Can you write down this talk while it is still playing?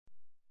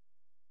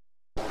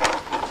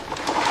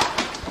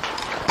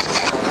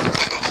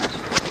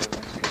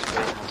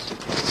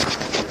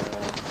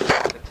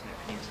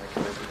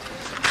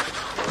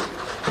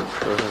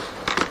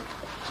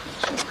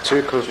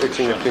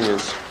conflicting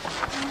opinions.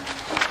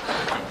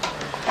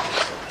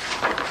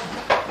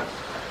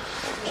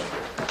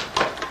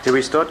 Did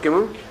we start,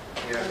 Gimel?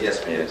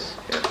 Yes.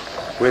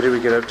 Where did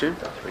we get up to?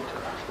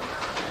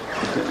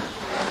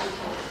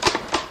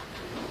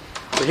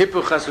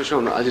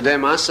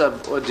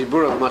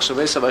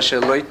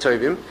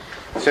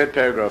 Third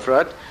paragraph,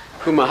 right?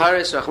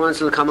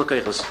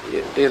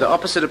 The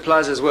opposite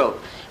applies as well.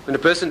 When a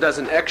person does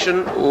an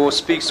action or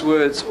speaks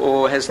words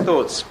or has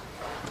thoughts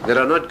that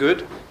are not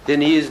good,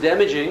 then he is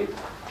damaging.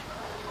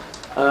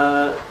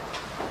 A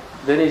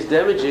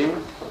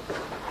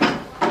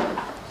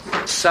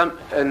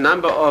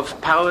number of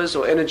powers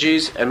or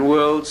energies and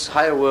worlds,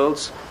 higher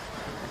worlds,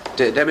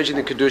 damaging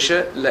the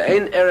kedusha.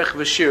 Le'ein erech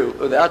v'shir,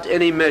 without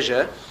any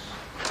measure.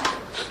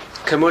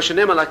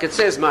 Like it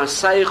says,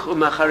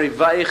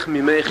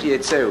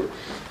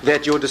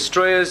 that your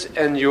destroyers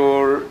and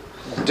your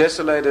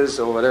desolators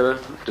or whatever,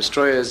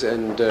 destroyers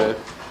and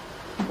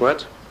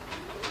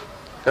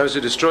those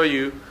who destroy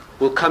you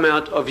will come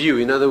out of you.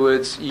 In other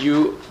words,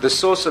 the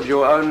source of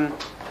your own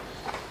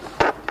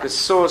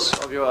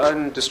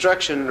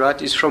destruction,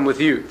 right, is from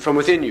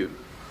within you.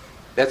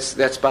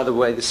 That's by the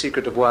way the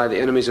secret of why the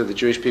enemies of the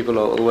Jewish people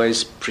are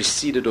always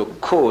preceded or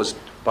caused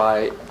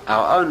by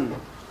our own.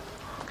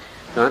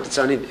 Right?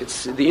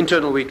 It's the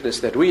internal weakness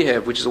that we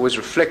have, which is always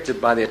reflected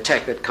by the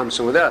attack that comes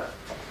from without.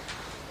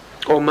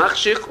 Or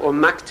machshich or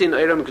maktin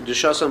eiram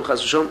kedushasam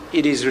chas.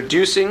 It is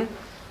reducing,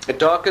 it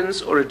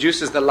darkens or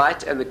reduces the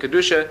light and the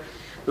kedusha.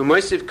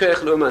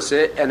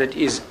 And it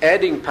is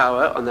adding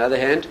power. On the other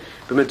hand,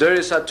 in the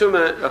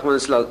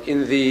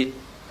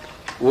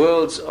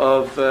worlds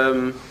of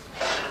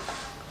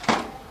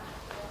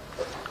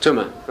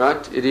Tuma,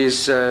 right? It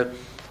is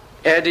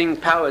adding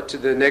power to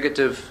the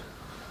negative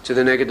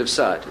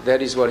side.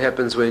 That is what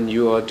happens when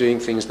you are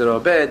doing things that are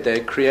bad.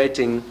 They're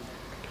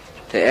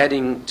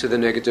adding to the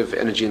negative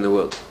energy in the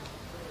world.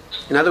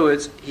 In other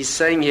words, he's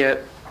saying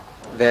here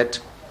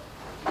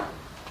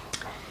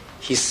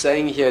he's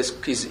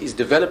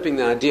developing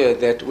the idea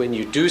that when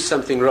you do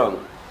something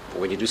wrong, or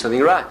when you do something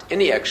right,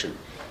 any action,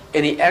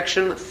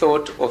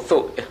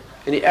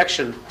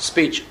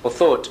 speech or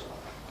thought,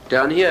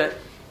 down here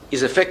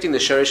is affecting the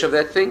shorish of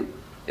that thing.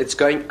 It's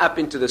going up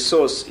into the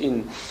source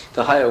in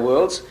the higher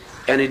worlds,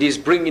 and it is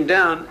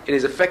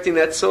affecting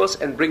that source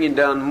and bringing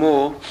down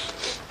more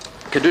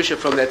kedusha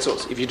from that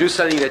source. If you do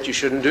something that you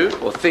shouldn't do,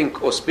 or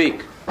think or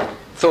speak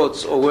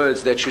thoughts or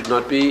words that should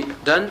not be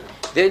done,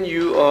 then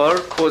you are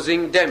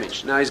causing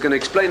damage. Now he's going to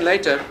explain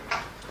later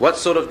what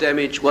sort of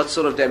damage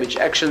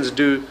actions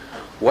do,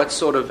 what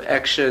sort of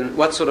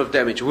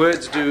damage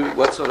words do,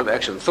 what sort of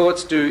action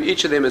thoughts do.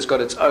 Each of them has got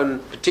its own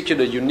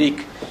particular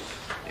unique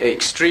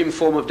extreme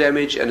form of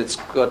damage, and it's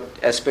got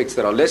aspects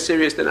that are less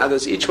serious than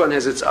others. Each one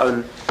has its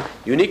own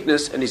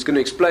uniqueness, and he's going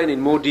to explain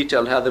in more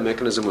detail how the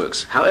mechanism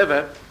works.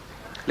 However,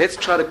 let's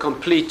try to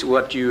complete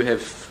what you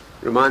have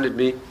reminded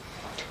me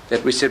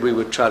that we said we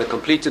would try to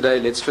complete today.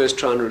 Let's first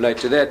try and relate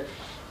to that,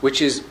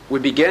 which is we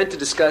began to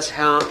discuss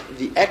how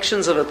the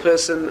actions of a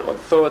person or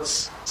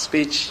thoughts,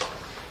 speech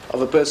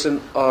of a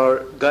person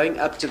are going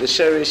up to the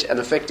sherish and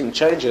affecting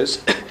changes.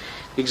 The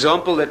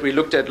example that we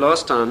looked at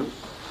last time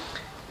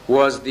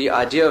was the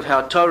idea of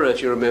how Torah,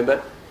 if you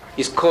remember,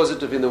 is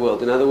causative in the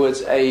world. In other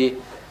words,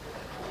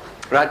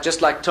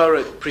 just like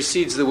Torah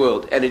precedes the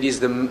world, and it's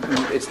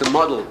the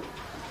model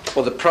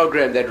or the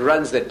program that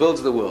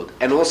builds the world,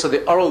 and also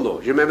the oral law.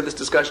 Do you remember this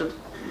discussion?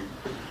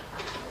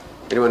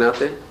 Anyone out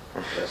there?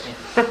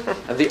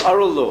 The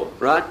oral law,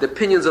 right? The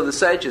opinions of the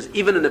sages,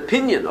 even an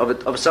opinion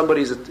of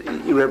somebody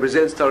who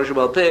represents Torah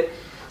Shabbat Peh,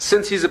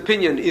 since his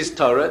opinion is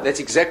Torah, that's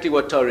exactly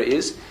what Torah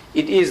is.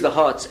 It is the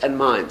hearts and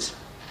minds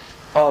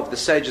of the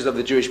sages of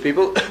the Jewish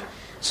people.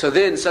 So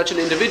then such an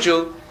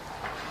individual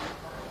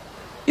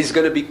is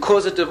going to be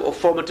causative or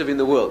formative in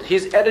the world.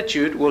 His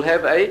attitude will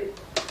have a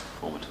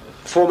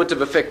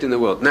formative effect in the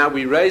world. Now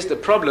we raised a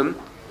problem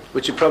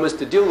which you promised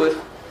to deal with.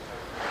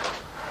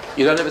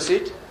 You don't have a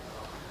seat?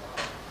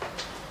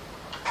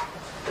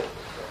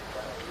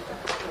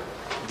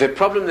 The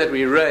problem that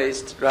we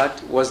raised,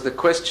 right, was the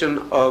question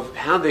of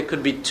how there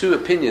could be two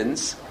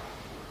opinions.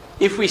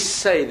 If we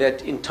say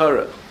that in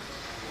Torah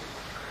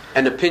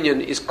an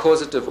opinion is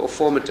causative or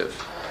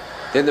formative,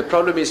 then the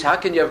problem is how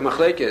can you have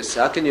machlekes,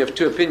 how can you have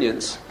two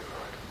opinions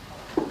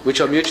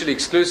which are mutually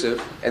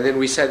exclusive, and then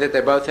we say that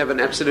they both have an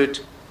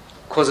absolute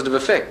causative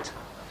effect?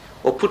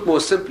 Or put more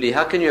simply,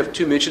 how can you have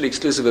two mutually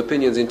exclusive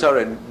opinions in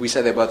Torah and we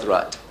say they're both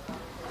right?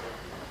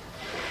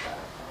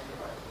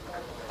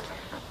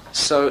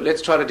 So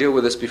let's try to deal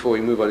with this before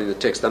we move on in the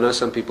text. I know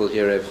some people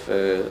here have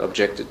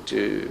objected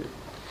to,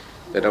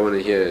 they don't want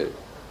to hear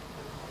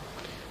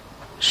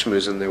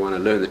shmooze and they want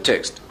to learn the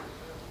text.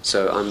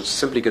 So I'm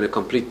simply going to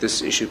complete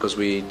this issue because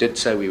we did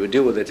say we would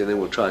deal with it, and then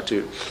we'll try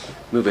to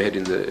move ahead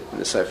in the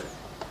sefer.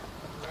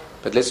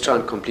 But let's try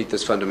and complete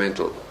this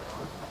fundamental.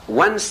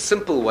 One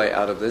simple way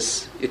out of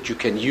this, that you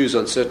can use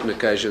on certain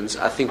occasions,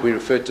 I think we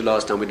referred to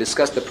last time. We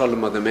discussed the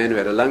problem of the man who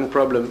had a lung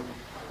problem,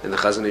 and the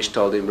Chazon Ish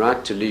told him, right,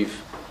 not to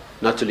leave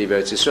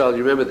Eretz Yisrael.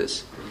 You remember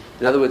this?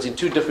 In other words, in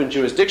two different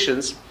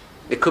jurisdictions,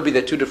 It could be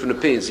that two different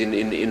opinions. In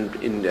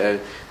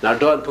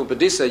Nardo and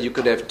Pumpadisa, you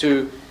could have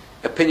two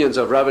opinions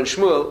of Rav and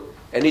Shmuel,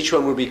 and each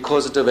one would be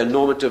causative and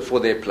normative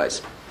for their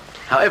place.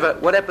 However,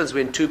 what happens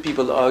when two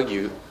people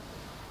argue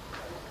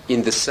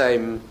on the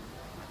same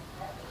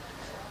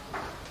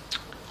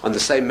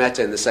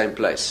matter in the same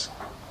place?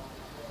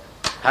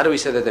 How do we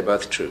say that they're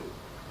both true?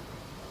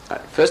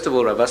 First of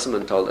all, Rav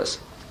Wasserman told us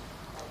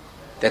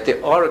that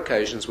there are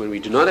occasions when we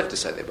do not have to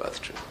say they're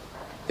both true.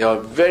 There are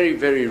very,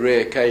 very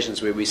rare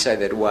occasions where we say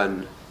that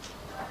one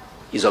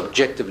is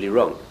objectively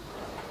wrong.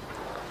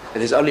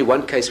 And there's only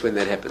one case when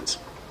that happens.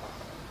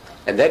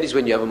 And that is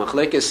when you have a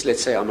machlekes,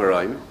 let's say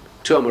Amoraim,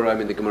 two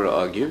Amoraim in the Gemara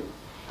argue,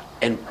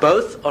 and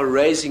both are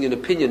raising an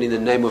opinion in the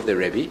name of their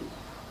Rebbe,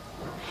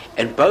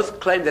 and both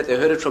claim that they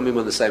heard it from him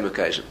on the same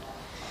occasion.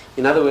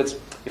 In other words,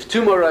 if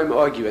two Amoraim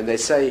argue and they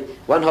say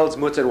one holds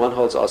mutter and one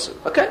holds asu,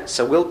 okay,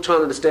 so we'll try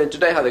and understand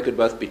today how they could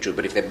both be true.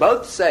 But if they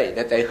both say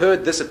that they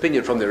heard this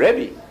opinion from their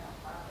Rebbe,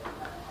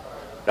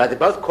 right, they're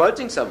both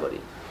quoting somebody,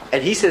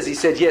 and he says he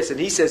said yes, and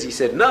he says he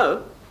said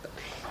no,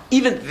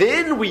 even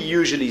then we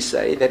usually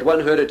say that one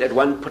heard it at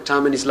one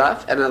time in his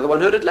life and another one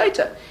heard it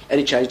later, and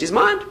he changed his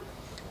mind.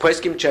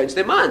 Poskim changed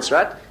their minds,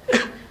 right?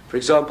 For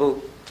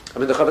example,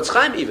 the Chavetz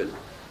Chaim even.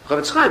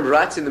 Chavetz Chaim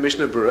writes in the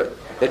Mishnah Berurah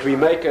that we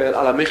make a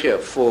alamichya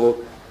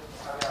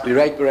we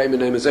rake Bereim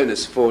and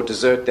Amazonas for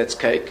dessert that's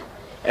cake,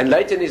 and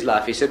later in his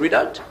life he said we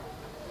don't.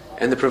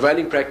 And the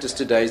prevailing practice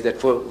today is that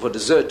for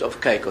dessert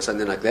of cake or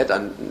something like that,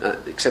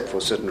 except for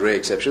certain rare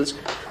exceptions,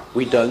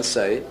 we don't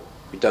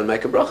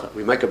make a bracha.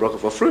 We make a bracha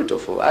for fruit or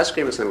for ice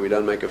cream or something. We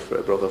don't make a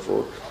bracha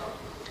for...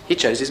 He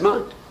changed his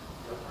mind.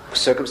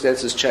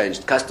 Circumstances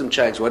changed, custom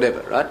changed,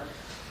 whatever, right?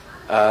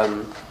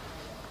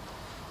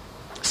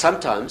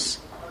 Sometimes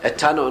a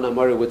Tana or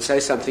Amora would say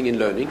something in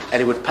learning, and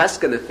he would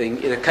paskin a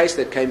thing in a case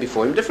that came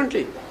before him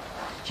differently.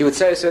 He would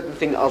say a certain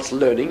thing else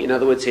learning, in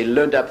other words, he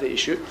learned up the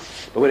issue,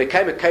 but when it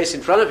came a case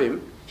in front of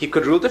him, he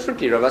could rule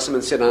differently. Rav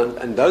Wasserman said,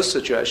 in those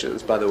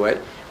situations, by the way,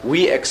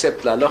 we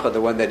accept la halacha,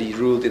 the one that he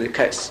ruled in a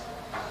case,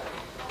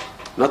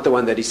 not the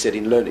one that he said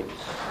in learning.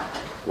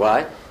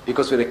 Why?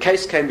 Because when a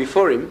case came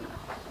before him,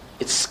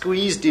 it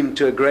squeezed him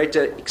to a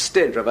greater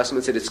extent. Rav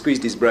Wasserman said it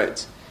squeezed his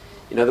brains.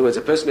 In other words,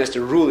 a person has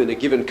to rule in a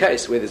given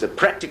case where there's a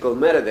practical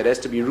matter that has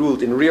to be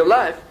ruled in real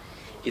life.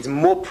 It's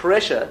more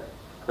pressure,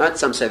 right?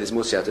 Some say there's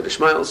more siyata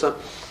d'shmaya also,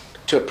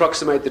 to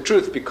approximate the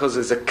truth because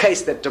there's a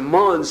case that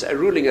demands a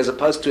ruling as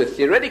opposed to a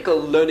theoretical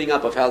learning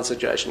up of how the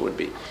situation would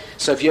be.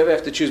 So if you ever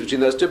have to choose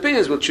between those two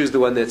opinions, we'll choose the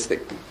one that's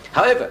thick.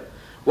 However,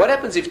 what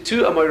happens if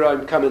two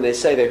Amoraim come and they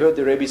say they heard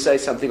the Rebbe say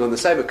something on the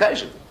same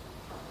occasion?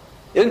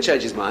 He didn't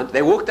change his mind.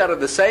 They walked out of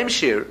the same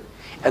shir,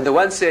 and the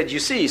one said, you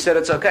see, he said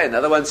it's okay. And the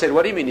other one said,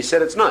 what do you mean? He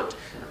said it's not.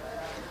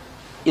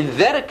 In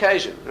that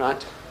occasion,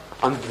 right,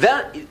 on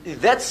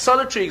that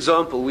solitary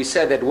example, we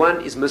say that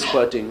one is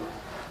misquoting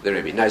the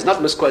Rebbe. Now, he's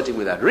not misquoting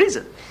without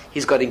reason.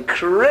 He's got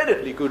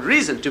incredibly good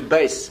reason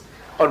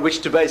on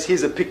which to base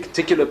his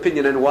particular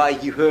opinion and why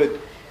he heard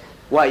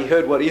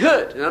what he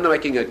heard. And I'm not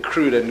making a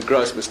crude and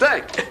gross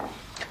mistake.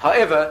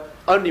 However,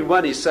 only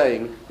one is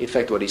saying, in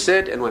fact, what he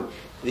said, and one.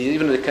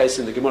 Even in the case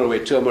in the Gemara where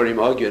two Amorim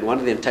argue, and one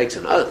of them takes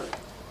an oath.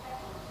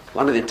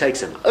 One of them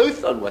takes an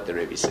oath on what the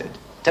Rebbe said.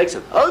 Takes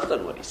an oath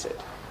on what he said.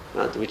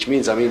 Right? Which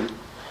means, and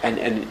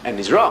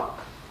he's wrong.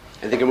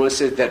 And the Gemara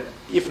says that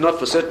if not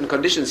for certain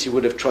conditions, he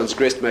would have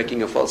transgressed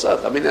making a false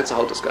oath. That's a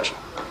whole discussion.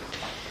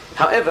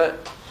 However,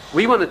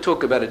 we want to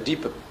talk about a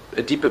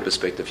deeper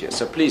perspective here.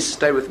 So please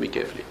stay with me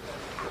carefully.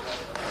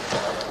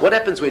 What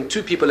happens when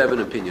two people have an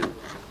opinion?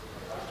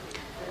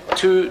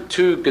 Two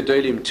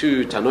Gedolim,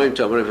 two Tanoim,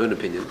 two Amorim have an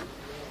opinion,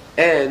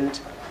 and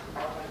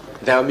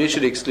they are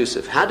mutually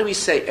exclusive. How do we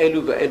say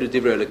Elu ve'elu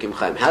divrei Elokim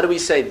Chaim? How do we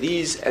say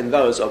these and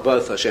those are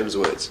both Hashem's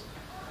words?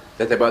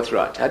 That they're both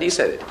right? How do you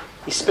say that?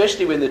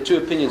 Especially when the two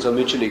opinions are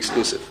mutually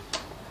exclusive.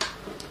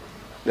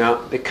 Now,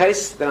 the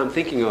case that I'm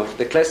thinking of,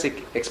 the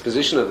classic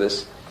exposition of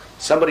this,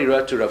 somebody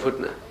wrote to Rav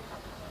Hutner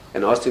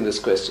and asked him this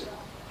question.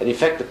 And in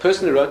fact, the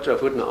person who wrote to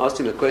Rav Hutner asked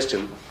him a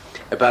question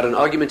about an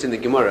argument in the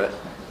Gemara,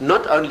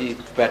 not only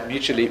about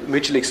mutually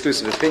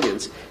exclusive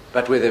opinions,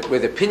 but where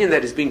the opinion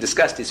that is being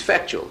discussed is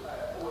factual.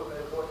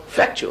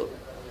 Factual.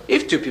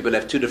 If two people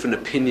have two different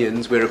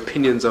opinions, where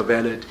opinions are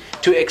valid,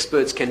 two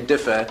experts can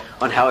differ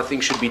on how a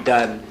thing should be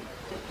done,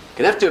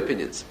 can have two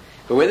opinions.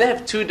 But when they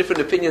have two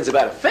different opinions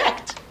about a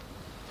fact,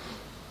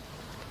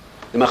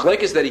 the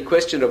machlokes that he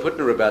questioned Rav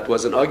Hutner about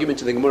was an argument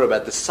in the Gemara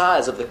about the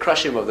size of the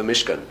krushim of the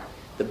Mishkan.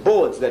 The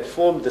boards that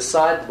formed the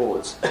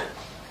sideboards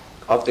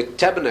of the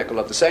tabernacle,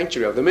 of the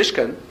sanctuary, of the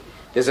Mishkan,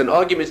 there's an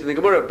argument in the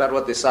Gemara about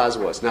what their size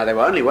was. Now, they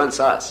were only one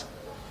size.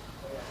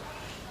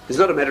 It's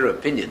not a matter of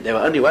opinion. They were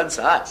only one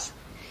size.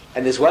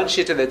 And there's one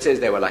shitta that says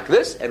they were like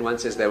this, and one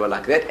says they were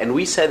like that, and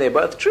we say they're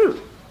both true.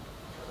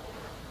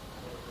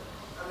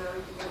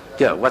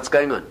 Yeah, what's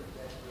going on?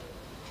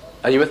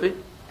 Are you with me?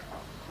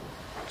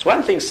 It's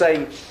one thing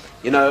saying,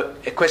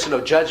 a question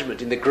of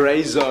judgment in the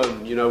grey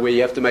zone, where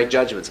you have to make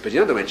judgments. But you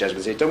don't have to make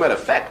judgments. You're talking about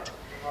a fact.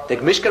 The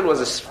Mishkan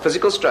was a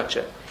physical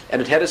structure, and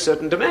it had a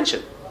certain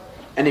dimension.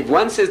 And if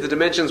one says the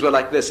dimensions were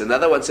like this, and the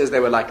other one says they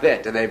were like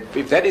that, and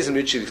if that isn't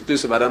mutually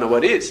exclusive, I don't know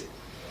what is.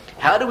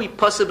 How do we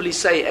possibly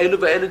say Elu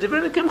v'Elu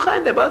Divrei Elokim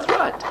Chaim? They're both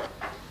right.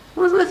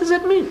 What does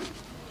that mean?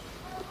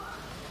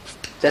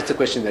 That's the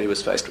question that he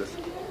was faced with.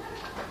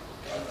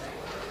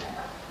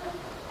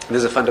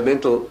 There's a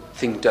fundamental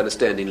thing to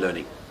understand in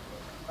learning.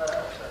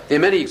 There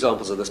are many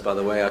examples of this, by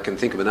the way. I can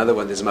think of another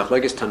one. There's a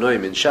Machlokes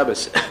Tanoim in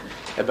Shabbos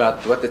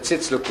about what the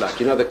tzitz look like.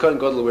 You know, the Kohen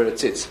Gadol wear a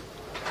tzitz.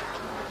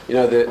 You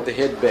know, the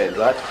headband,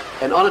 right?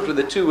 And on it were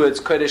the two words,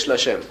 Kodesh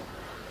Lashem.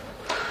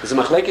 There's a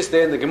Machlokes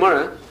there in the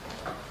Gemara,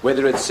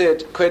 whether it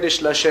said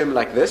Kodesh Lashem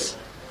like this,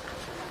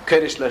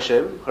 Kodesh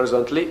Lashem,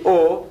 horizontally,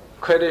 or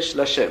Kodesh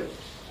Lashem,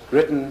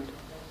 written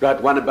right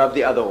one above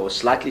the other, or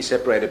slightly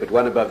separated, but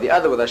one above the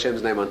other with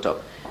Hashem's name on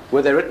top.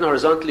 Were they written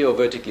horizontally or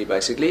vertically,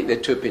 basically? There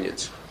are two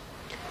opinions.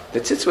 The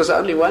tzitz was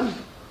only one.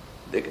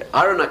 The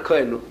Aaron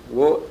HaKohen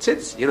wore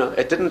tzitz. You know,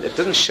 it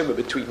didn't shimmer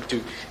between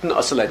two, didn't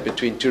oscillate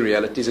between two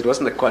realities. It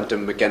wasn't a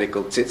quantum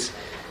mechanical tzitz.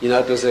 You know,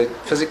 it was a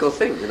physical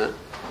thing, you know.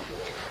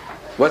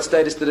 What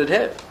status did it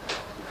have?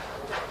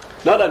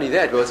 Not only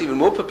that, but what's even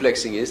more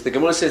perplexing is, the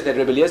Gemara says that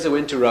Rabbi Eliezer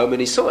went to Rome and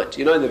he saw it.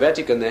 You know, in the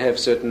Vatican they have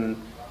certain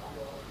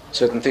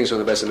things from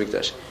the Beis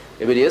HaMikdash.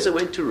 Rabbi Eliezer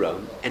went to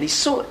Rome and he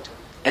saw it.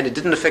 And it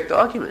didn't affect the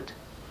argument.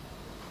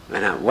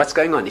 Now, what's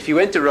going on? If he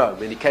went to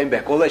Rome and he came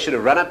back, all they should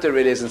have run up to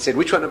Rabbi Eliezer and said,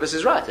 which one of us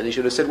is right? And he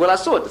should have said, well, I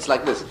saw it. It's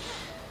like this.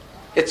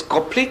 It's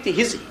completely,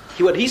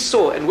 what he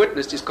saw and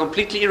witnessed is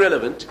completely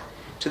irrelevant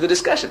to the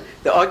discussion.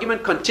 The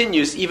argument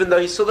continues even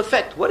though he saw the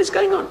fact. What is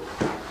going on?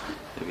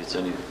 Maybe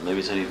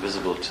it's only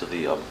visible to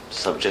the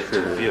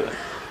subjective viewer.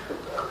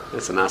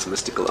 That's a nice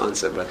mystical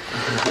answer, but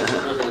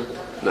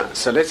no.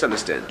 So let's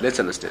understand.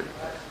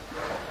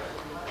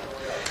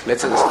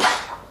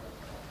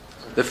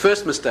 The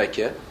first mistake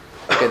here,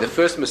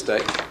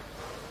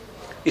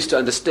 is to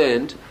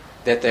understand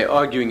that they're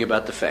arguing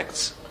about the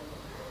facts.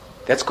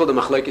 That's called the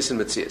machlokes in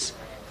Metzias.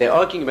 They're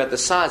arguing about the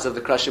size of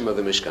the krashim of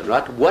the Mishkan,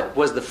 right? What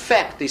was the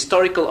fact, the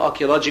historical,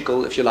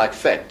 archaeological, if you like,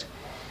 fact?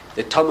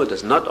 The Talmud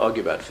does not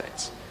argue about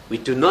facts. We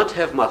do not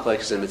have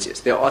machlokes in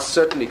Metzias. There are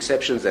certain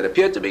exceptions that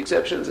appear to be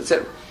exceptions,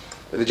 etc.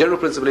 But the general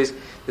principle is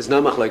there's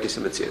no machlokes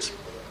in Metzias.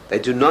 They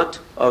do not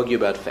argue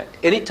about fact.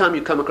 Anytime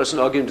you come across an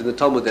argument in the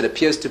Talmud that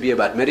appears to be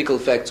about medical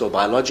facts or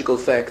biological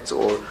facts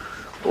or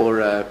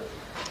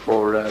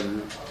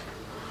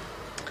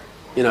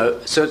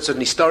certain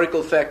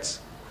historical facts,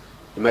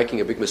 you're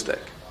making a big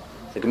mistake.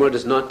 The Gemara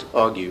does not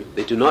argue.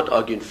 They do not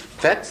argue in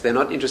facts. They're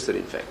not interested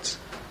in facts.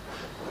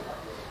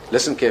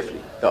 Listen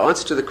carefully. The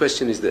answer to the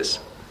question is this.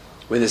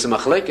 When there's a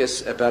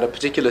machlekes about a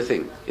particular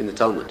thing in the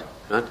Talmud,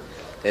 right?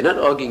 They're not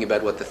arguing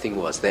about what the thing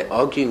was. They're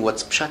arguing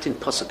what's pshat in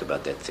pasuk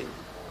about that thing.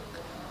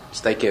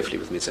 Stay carefully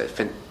with me. It's a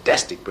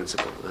fantastic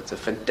principle. It's a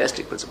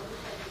fantastic principle.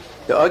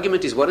 The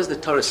argument is, what does the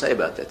Torah say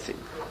about that thing?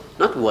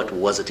 Not what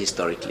was it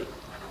historically.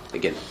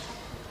 Again,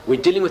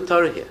 we're dealing with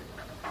Torah here.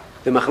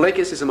 The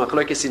machlekes is a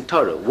machlekes in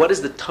Torah. What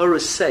does the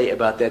Torah say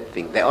about that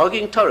thing? They're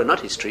arguing Torah,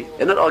 not history.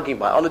 They're not arguing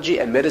biology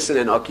and medicine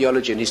and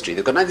archaeology and history.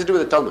 They've got nothing to do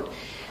with the Talmud.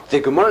 The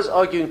Gemara is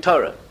arguing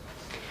Torah.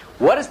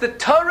 What does the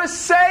Torah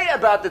say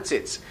about the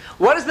tzitz?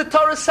 What does the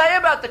Torah say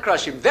about the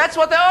krashim? That's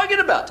what they're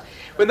arguing about.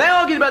 When they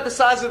argued about the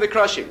size of the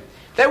krashim,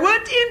 they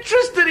weren't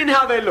interested in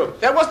how they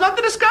look. That was not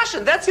the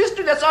discussion. That's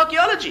history, that's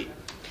archaeology.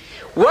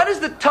 What does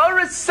the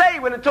Torah say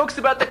when it talks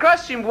about the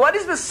krashim? What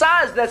is the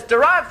size that's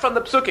derived from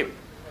the psukim?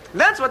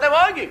 That's what they were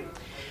arguing.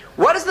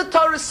 What does the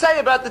Torah say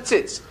about the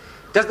tzitz?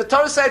 Does the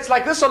Torah say it's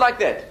like this or like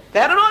that? They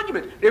had an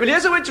argument. Rabbi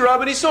Eliezer went to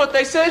Rome and he saw it.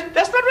 They said,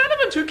 that's not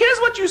relevant. Who cares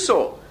what you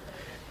saw?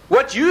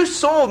 What you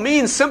saw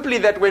means simply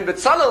that when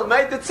Betzalel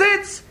made the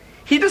tzitz,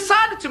 he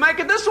decided to make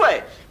it this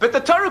way. But the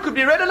Torah could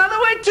be read another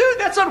way too.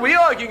 That's what we're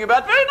arguing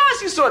about. Very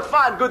nice, you saw it.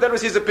 Fine, good, that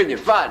was his opinion.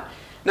 Fine.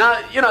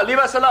 Now, leave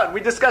us alone.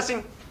 We're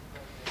discussing.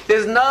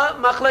 There's no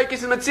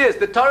machlokes in Metzias.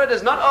 The Torah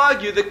does not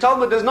argue, the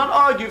Talmud does not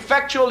argue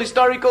factual,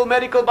 historical,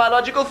 medical,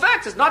 biological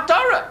facts. It's not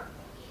Torah.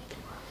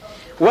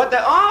 What they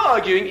are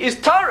arguing is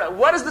Torah.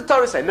 What does the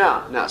Torah say?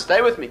 Now,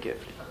 stay with me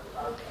carefully.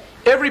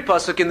 Every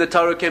pasuk in the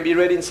Torah can be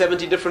read in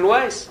 70 different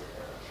ways.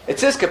 It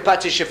says,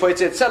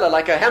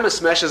 like a hammer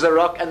smashes a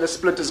rock and the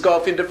splinters go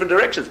off in different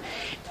directions.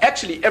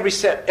 Actually,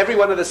 every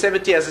one of the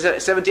 70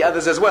 has 70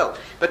 others as well.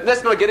 But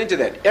let's not get into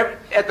that.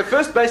 At the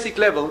first basic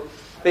level,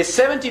 there's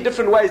 70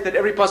 different ways that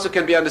every pasuk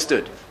can be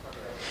understood.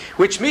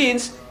 Which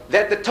means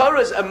that the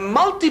Torah is a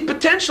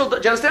multi-potential, do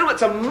you understand what?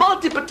 It's a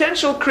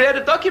multi-potential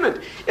created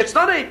document. It's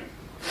not a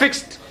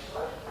fixed,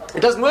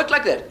 it doesn't work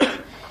like that.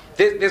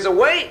 There's a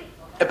way,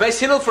 a Beis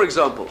Hillel, for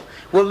example,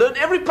 will learn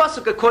every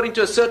pasuk according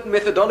to a certain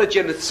methodology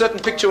and a certain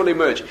picture will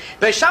emerge.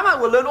 Beis Shammai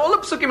will learn all the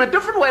pasukim a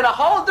different way and a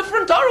whole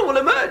different Torah will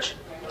emerge.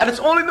 And it's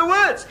all in the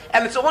words.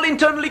 And it's all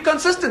internally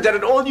consistent. And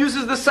it all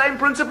uses the same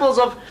principles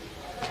of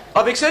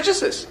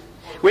exegesis.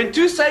 When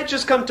two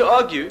sages come to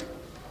argue,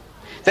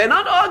 they're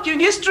not arguing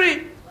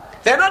history.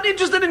 They're not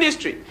interested in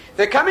history.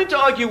 They're coming to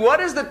argue, what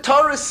does the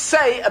Torah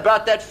say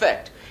about that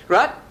fact?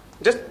 Right?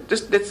 Just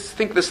let's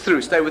think this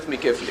through. Stay with me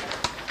carefully.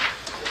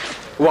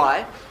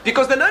 Why?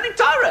 Because they're learning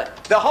Torah.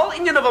 The whole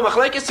inyan of a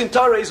machlekes in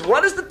Torah is,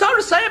 what does the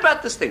Torah say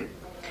about this thing?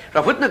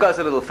 Rav Hutner goes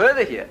a little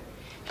further here.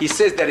 He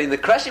says that in the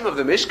krashim of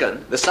the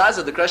Mishkan, the size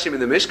of the krashim in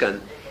the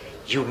Mishkan,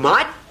 you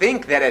might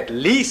think that at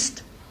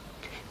least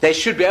they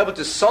should be able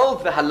to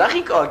solve the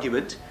halachic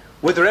argument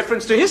with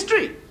reference to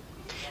history.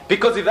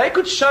 Because if they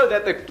could show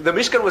that the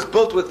Mishkan was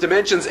built with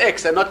dimensions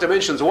X and not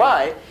dimensions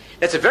Y,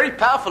 that's a very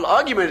powerful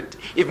argument.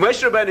 If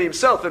Moshe Rabbeinu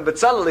himself and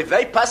Betzalel, if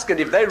they paskened,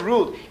 if they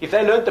ruled, if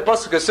they learned the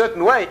pasuk a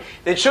certain way,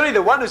 then surely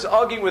the one who's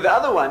arguing with the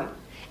other one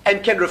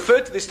and can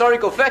refer to the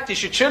historical fact, he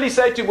should surely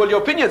say to him, well,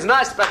 your opinion's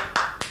nice, but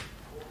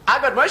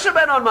I got Moshe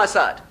Rabbeinu on my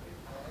side.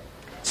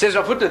 Says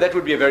Rav Hutner, that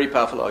would be a very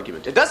powerful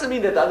argument. It doesn't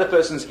mean that the other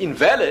person's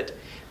invalid,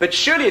 but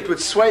surely it would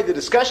sway the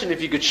discussion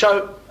if you could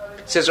show,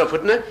 says Rav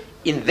Hutner,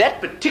 in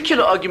that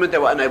particular argument they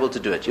were unable to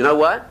do it. You know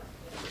why?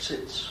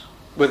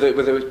 With the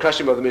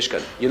krashim of the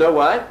Mishkan. You know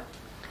why?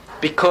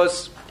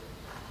 Because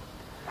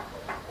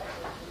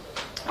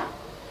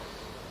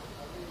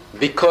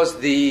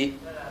the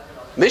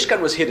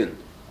Mishkan was hidden.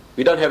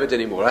 We don't have it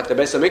anymore, right? The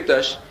Beis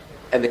HaMikdash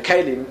and the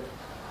Kalim,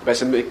 the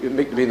Beis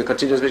HaMikdash being the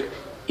continuous Mishkan,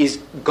 is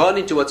gone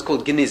into what's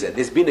called Geniza.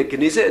 There's been a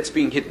Geniza, it's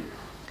being hidden.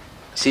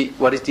 See,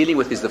 what he's dealing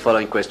with is the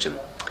following question.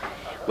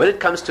 When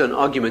it comes to an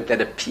argument that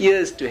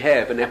appears to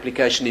have an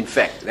application in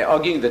fact, they're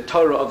arguing the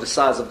Torah of the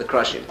size of the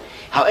krashim.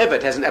 However,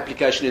 it has an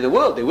application in the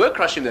world. There were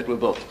krashim that were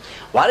built.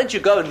 Why don't you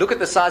go and look at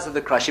the size of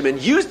the krashim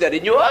and use that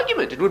in your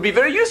argument? It would be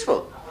very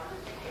useful.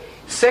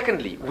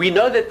 Secondly, we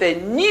know that they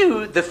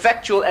knew the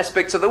factual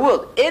aspects of the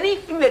world.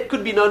 Anything that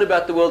could be known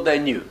about the world, they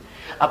knew.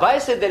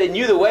 Abai said that he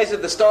knew the ways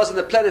of the stars and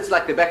the planets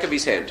like the back of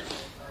his hand.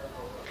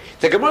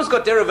 The Gemara's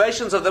got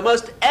derivations of the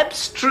most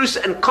abstruse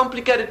and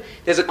complicated.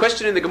 There's a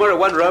question in the Gemara.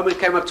 One Roman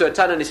came up to a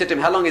Tana and he said to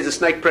him, how long is a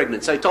snake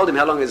pregnant? So he told him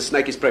how long is a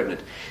snake is pregnant.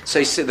 So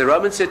he said, the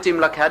Roman said to him,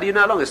 like, how do you know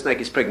how long a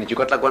snake is pregnant? You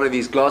got like one of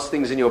these glass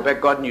things in your back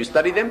garden, you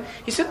study them?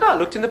 He said, no, I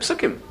looked in the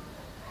Psukim.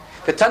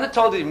 The Tana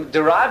told him,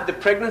 derive the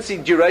pregnancy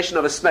duration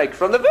of a snake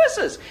from the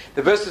verses.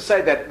 The verses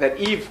say that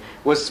Eve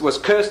was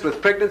cursed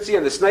with pregnancy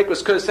and the snake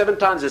was cursed 7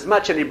 times as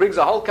much, and he brings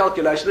a whole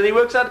calculation and he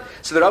works out.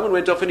 So the Roman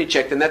went off and he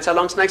checked, and that's how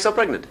long snakes are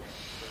pregnant.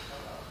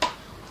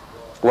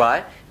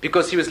 Why?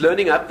 Because he was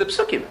learning up the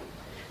Psukim.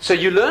 So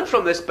you learn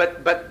from this,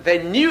 but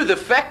they knew the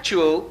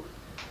factual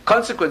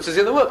consequences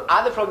in the world,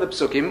 either from the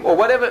Psukim or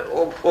whatever,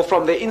 or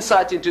from their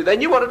insight into, they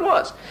knew what it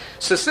was.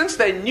 So since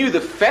they knew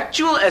the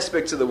factual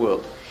aspects of the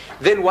world,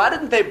 then why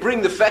didn't they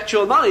bring the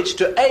factual knowledge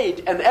to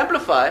aid and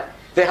amplify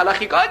their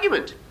halachic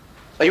argument?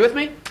 Are you with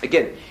me?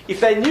 Again, if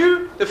they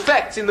knew the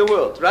facts in the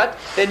world, right?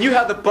 They knew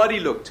how the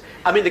body looked.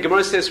 I mean, the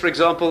Gemara says, for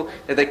example,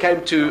 that they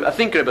came to, I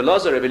think, Rabbi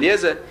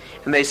Eliezer,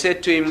 and they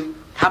said to him,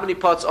 how many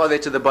parts are there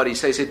to the body?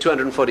 So he said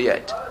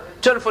 248.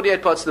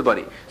 248 parts to the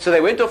body. So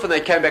they went off and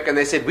they came back and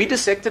they said, we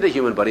dissected a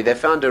human body. They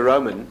found a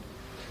Roman,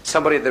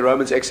 somebody the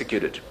Romans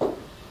executed.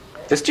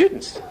 The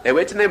students. They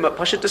went and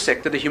they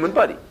dissected a human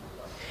body.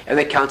 And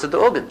they counted the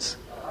organs.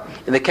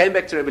 And they came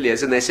back to Rabbi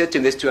Eliezer and they said to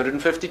him, there's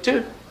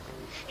 252.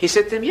 He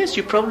said to them, yes,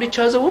 you probably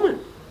chose a woman.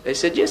 They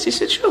said, yes. He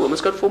said, sure, a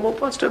woman's got 4 more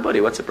parts to her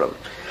body. What's the problem?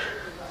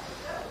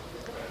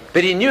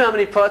 But he knew how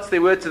many parts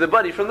there were to the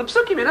body from the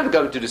Psukim. You never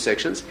go into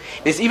dissections.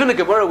 There's even a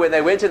Gemara where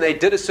they went and they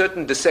did a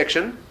certain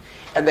dissection,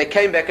 and they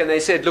came back and they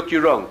said, look,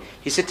 you're wrong.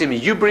 He said to me,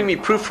 you bring me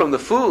proof from the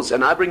fools,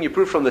 and I bring you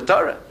proof from the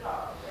Torah.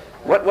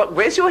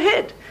 Where's your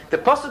head? The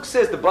Pasuk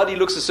says the body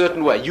looks a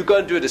certain way. You go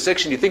and do a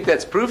dissection, you think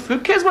that's proof? Who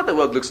cares what the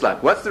world looks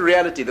like? What's the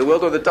reality, the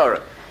world or the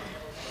Torah?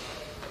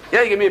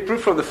 Yeah, you give me a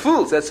proof from the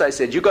fools. That's what I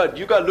said. You go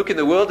look in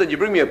the world and you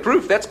bring me a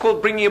proof. That's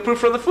called bringing a proof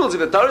from the fools.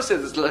 If the Torah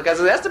says it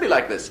has to be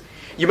like this.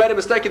 You made a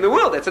mistake in the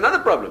world. That's another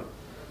problem.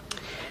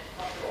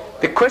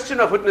 The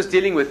question of Hutner's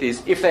dealing with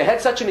is, if they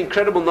had such an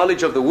incredible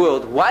knowledge of the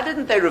world, why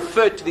didn't they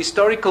refer to the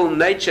historical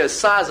nature,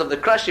 size of the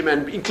krashim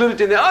and include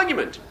it in their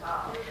argument?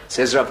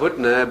 Says Rav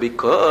Hutner,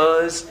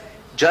 because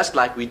just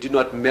like we do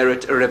not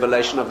merit a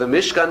revelation of the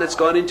Mishkan that's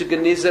gone into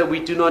Geniza, we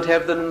do not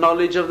have the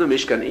knowledge of the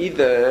Mishkan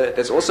either.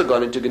 That's also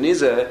gone into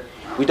Geniza.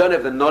 We don't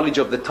have the knowledge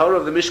of the Torah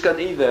of the Mishkan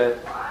either.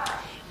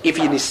 If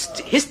in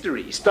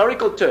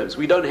historical terms,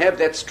 we don't have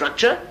that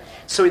structure,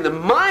 so in the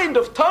mind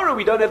of Torah,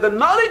 we don't have the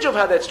knowledge of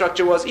how that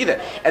structure was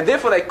either. And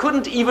therefore, they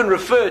couldn't even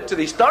refer to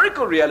the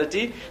historical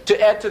reality to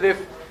add to their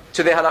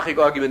halachic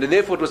argument. And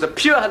therefore, it was a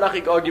pure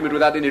halachic argument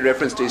without any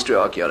reference to history or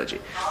archaeology.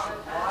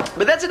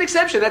 But that's an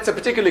exception. That's a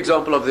particular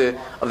example of the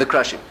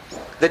krashim.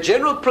 The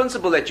general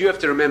principle that you have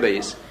to remember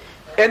is,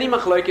 any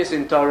machlokes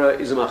in Torah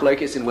is a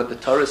machlokes in what the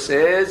Torah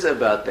says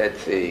about that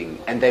thing.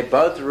 And they're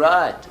both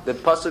right. The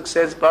Pasuk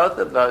says both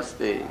of those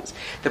things.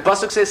 The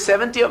Pasuk says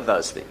 70 of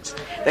those things.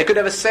 They could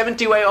have a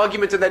 70-way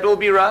argument and they'd all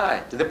be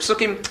right. The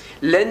Psukim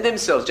lend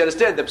themselves, do you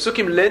understand? The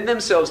Psukim lend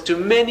themselves to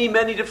many,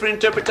 many different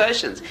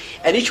interpretations.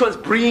 And each one's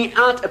bringing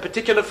out a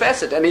particular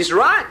facet. And he's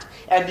right.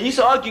 And he's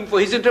arguing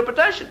for his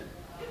interpretation.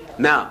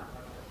 Now,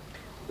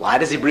 why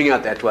does he bring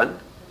out that one?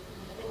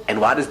 And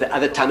why does the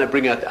other Tana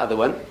bring out the other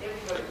one?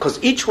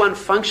 Because each one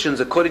functions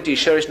according to his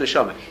Sherish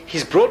Neshama.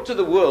 He's brought to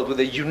the world with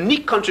a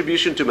unique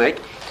contribution to make,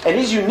 and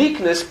his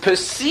uniqueness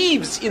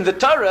perceives in the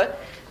Torah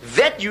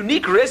that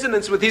unique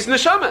resonance with his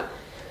Neshama.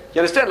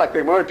 You understand? Like the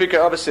Gemara in Pirkei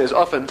Avos says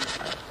often,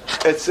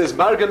 It says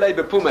Margalei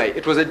Bepume.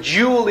 It was a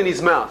jewel in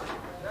his mouth.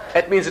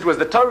 That means it was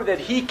the Torah that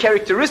he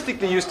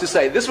characteristically used to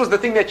say. This was the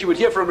thing that you would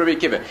hear from Rabbi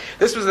Akiva.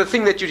 This was the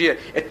thing that you'd hear.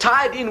 It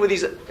tied in with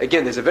his...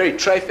 Again, there's a very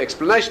treif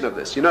explanation of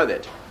this. You know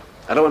that.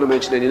 I don't want to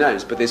mention any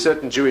names, but there's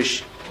certain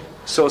Jewish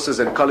sources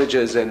and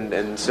colleges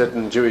and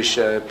certain Jewish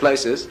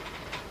places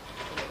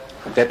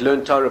that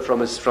learn Torah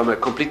from a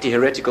completely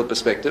heretical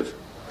perspective.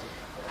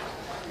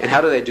 And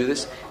how do they do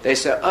this? They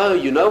say, oh,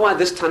 you know why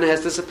this Tana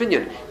has this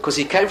opinion? Because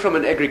he came from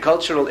an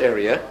agricultural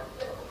area,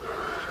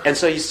 and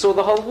so he saw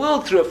the whole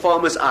world through a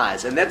farmer's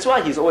eyes, and that's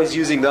why he's always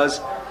using those.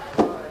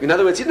 In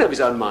other words, he didn't have his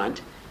own mind.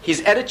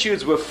 His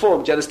attitudes were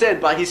formed, do you understand,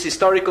 by his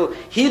historical...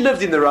 He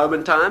lived in the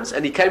Roman times,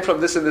 and he came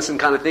from this and this and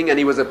kind of thing, and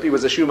he was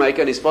a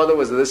shoemaker, and his father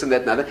was this and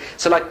that and other.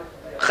 So like,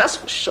 chas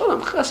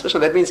v'sholom,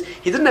 that means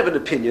he didn't have an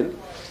opinion.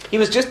 He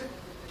was just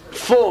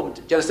formed.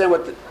 Do you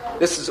understand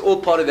this is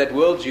all part of that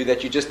worldview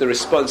that you're just the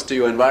response to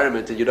your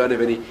environment and you don't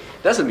have any...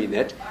 Doesn't mean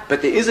that.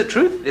 But there is a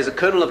truth, there's a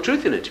kernel of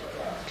truth in it.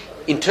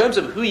 In terms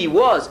of who he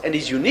was and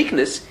his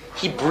uniqueness,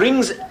 he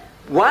brings...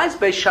 Why is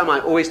Beis Shammai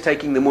always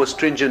taking the more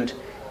stringent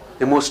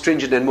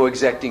and more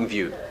exacting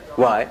view?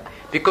 Why?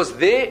 Because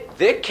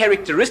their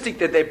characteristic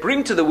that they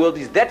bring to the world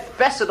is that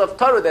facet of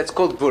Torah that's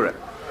called Gvura.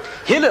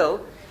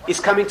 Hillel is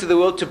coming to the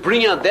world to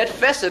bring out that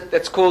facet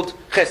that's called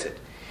Chesed.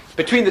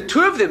 Between the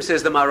two of them,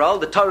 says the Maharal,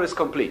 the Torah is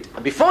complete.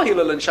 Before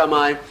Hillel and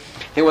Shammai,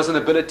 there was an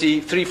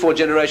ability, 3-4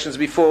 generations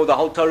before, the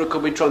whole Torah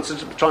could be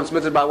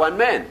transmitted by one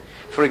man.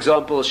 For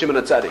example, Shimon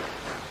HaTzadik.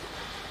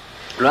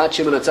 Right,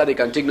 Shimon HaTzadik,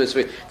 Antigonus.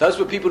 Those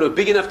were people who were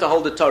big enough to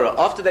hold the Torah.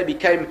 After they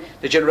became,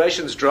 the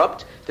generations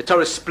dropped, the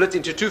Torah split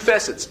into two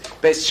facets.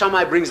 Beis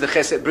Shammai brings the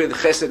Chesed,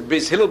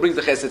 Beis Hillel brings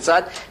the Chesed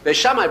side, Beis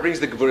Shammai brings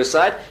the Gevurah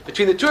side.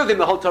 Between the two of them,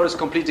 the whole Torah is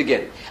complete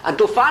again.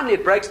 Until finally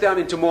it breaks down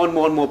into more and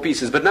more and more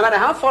pieces. But no matter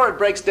how far it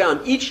breaks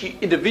down, each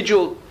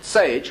individual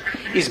sage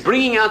is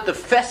bringing out the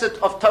facet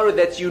of Torah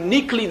that's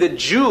uniquely the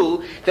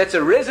jewel, that's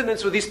a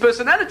resonance with his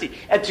personality.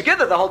 And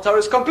together the whole Torah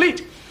is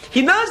complete.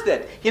 He knows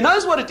that. He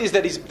knows what it is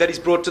that he's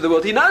brought to the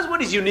world. He knows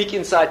what his unique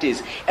insight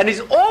is. And he's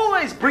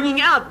always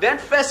bringing out that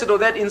facet or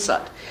that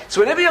insight.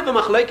 So whenever you have a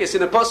machlekes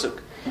in a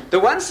pasuk, the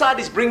one side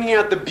is bringing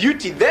out the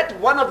beauty, that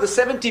one of the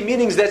 70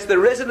 meanings that's the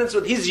resonance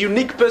with his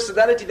unique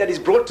personality that he's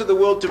brought to the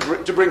world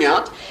to bring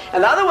out.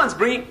 And the other one's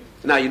bringing...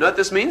 Now, you know what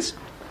this means?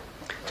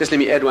 Just let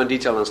me add one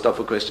detail and I'll stop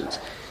for questions.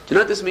 Do you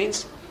know what this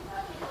means?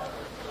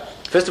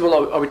 First of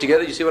all, are we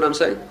together? You see what I'm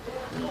saying?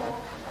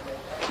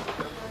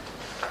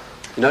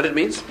 You know what it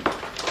means?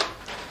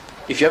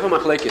 If you have a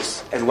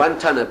machlekes and one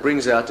Tana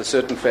brings out a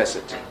certain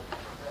facet,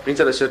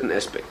 brings out a certain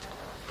aspect,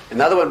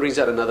 another one brings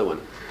out another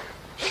one.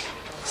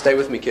 Stay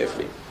with me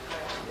carefully.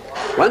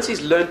 Once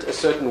he's learnt a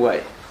certain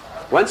way,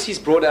 once he's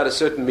brought out a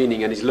certain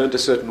meaning and he's learnt a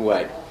certain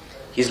way,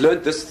 he's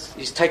learnt this,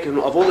 he's taken,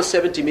 of all the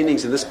 70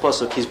 meanings in this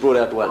pasuk, he's brought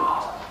out one.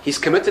 He's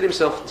committed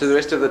himself to the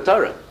rest of the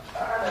Torah.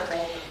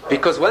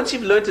 Because once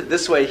you've learnt it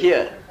this way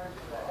here,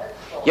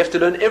 you have to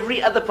learn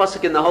every other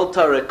pasuk in the whole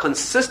Torah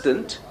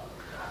consistent.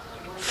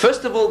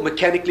 First of all,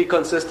 mechanically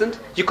consistent.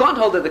 You can't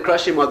hold that the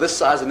krashim are this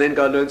size and then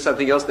go learn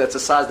something else that's a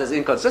size that's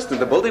inconsistent.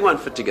 The building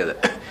won't fit together.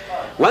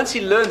 Once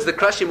he learns the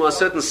krashim are a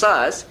certain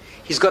size,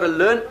 he's got to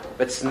learn,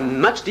 but it's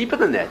much deeper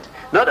than that.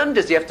 Not only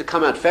does he have to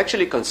come out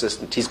factually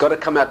consistent, he's got to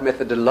come out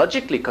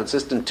methodologically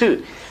consistent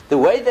too. The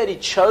way that he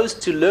chose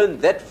to learn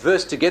that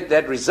verse to get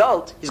that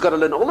result, he's got to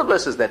learn all the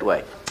verses that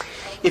way.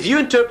 If you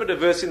interpret a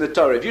verse in the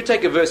Torah, if you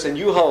take a verse and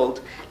you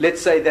hold,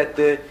 let's say that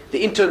the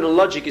internal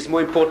logic is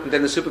more important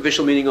than the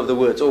superficial meaning of the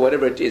words, or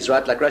whatever it is,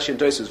 right? Like Rashi and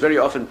Tosfos, very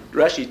often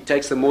Rashi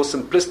takes the more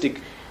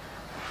simplistic,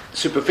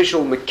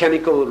 superficial,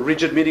 mechanical,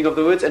 rigid meaning of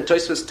the words, and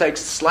Tosfos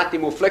takes slightly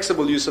more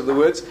flexible use of the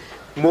words,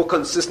 more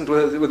consistent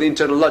with the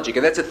internal logic.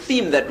 And that's a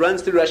theme that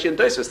runs through Rashi and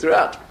Tosfos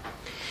throughout.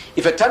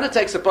 If a Tana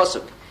takes a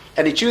pasuk,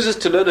 and he chooses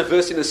to learn a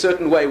verse in a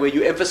certain way, where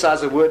you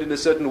emphasize a word in a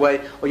certain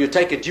way, or you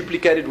take a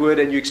duplicated word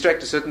and you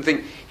extract a certain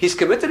thing, he's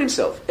committed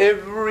himself.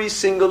 Every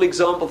single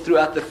example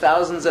throughout the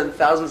thousands and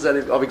thousands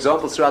of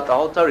examples throughout the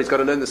whole Torah, he's got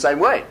to learn the same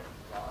way.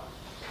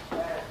 Do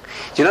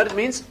you know what it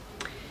means?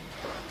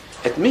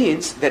 It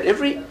means that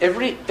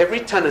every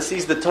Tana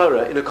sees the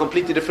Torah in a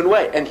completely different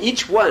way, and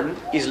each one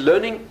is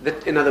learning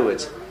that. In other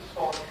words,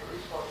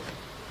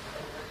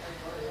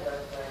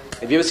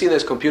 have you ever seen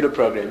those computer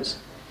programs?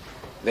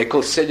 They're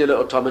called cellular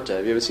automata.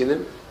 Have you ever seen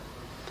them?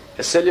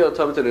 A cellular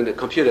automata in a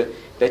computer,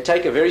 they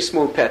take a very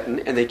small pattern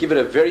and they give it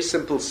a very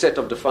simple set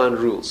of defined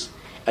rules.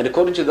 And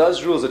according to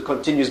those rules, it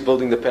continues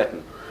building the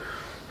pattern.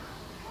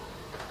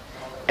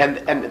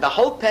 And the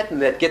whole pattern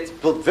that gets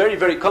built very,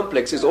 very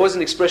complex is always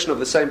an expression of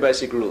the same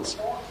basic rules.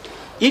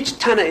 Each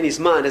Tana in his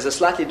mind has a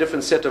slightly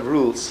different set of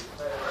rules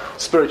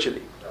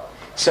spiritually.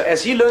 So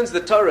as he learns the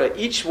Torah,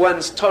 each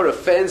one's Torah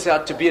fans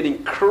out to be an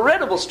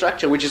incredible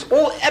structure which is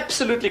all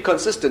absolutely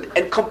consistent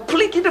and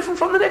completely different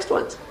from the next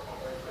ones.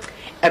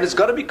 And it's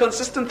got to be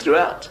consistent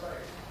throughout.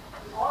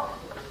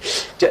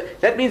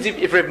 That means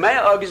if Reb Meir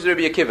argues with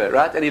Rabbi Akiva,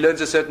 right, and he learns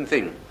a certain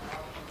thing,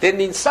 then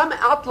in some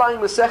outlying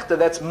Masechta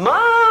that's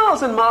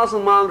miles and miles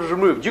and miles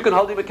removed, you can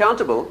hold him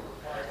accountable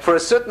for a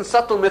certain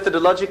subtle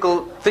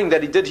methodological thing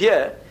that he did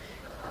here.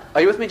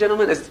 Are you with me,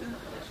 gentlemen?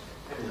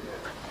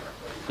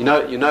 You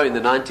know, in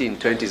the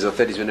 1920s or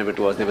 30s, whenever it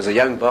was, there was a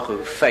young Bach who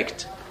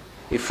faked.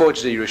 He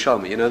forged the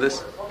Yerushalmi. You know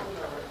this?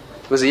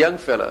 It was a young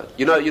fellow.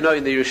 You know,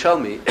 in the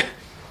Yerushalmi,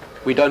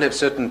 we don't have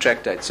certain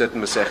tractates,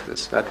 certain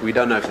masechtas. Right? We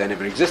don't know if they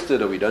never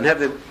existed or we don't have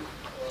them.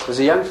 There was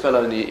a young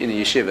fellow in the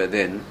yeshiva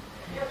then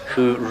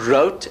who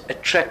wrote a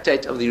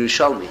tractate of the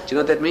Yerushalmi. Do you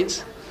know what that means?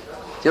 Do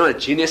you know what a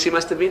genius he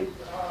must have been?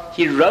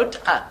 He wrote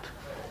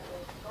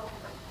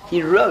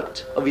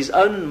of his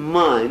own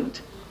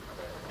mind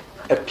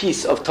a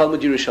piece of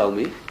Talmud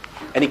Yerushalmi,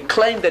 and he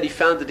claimed that he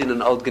found it in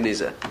an old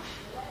Geniza.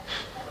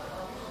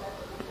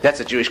 That's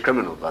a Jewish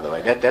criminal, by the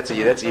way. That's a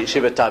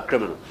yeshiva type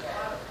criminal.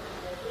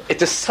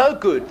 It is so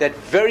good that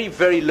very,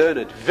 very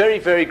learned, very,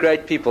 very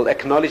great people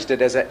acknowledged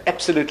it as an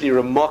absolutely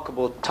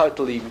remarkable,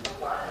 totally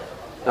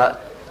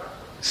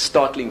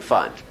startling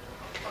find.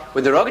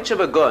 When the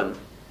Rogatchover Gaon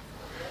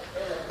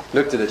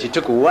looked at it, he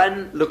took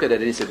one look at it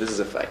and he said, "This is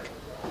a fake."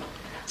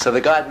 So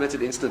the guy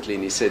admitted instantly,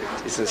 and he said,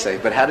 "It's a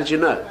fake." But how did you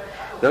know?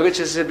 The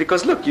Rogatchover said,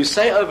 "Because look, you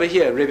say over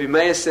here, Rabbi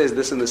Meir says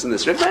this and this and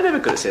this." Rabbi Meir never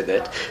could have said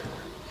that.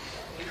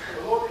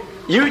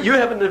 You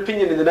have an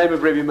opinion in the name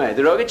of Rabbi Meir.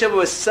 The Rogatchover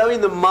was so in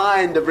the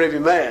mind of Rabbi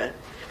Meir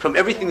from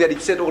everything that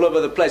he'd said all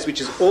over the place,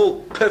 which is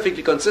all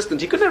perfectly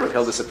consistent. He could never have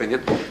held this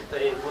opinion.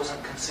 That it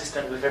wasn't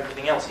consistent with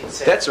everything else he'd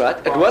said. That's right.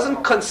 It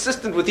wasn't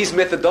consistent with his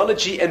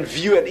methodology and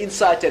view and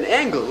insight and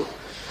angle.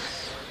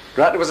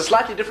 Right? It was a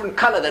slightly different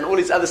color than all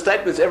his other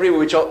statements everywhere,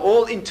 which are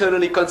all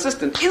internally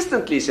consistent.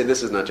 Instantly he said,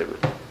 "This is not German."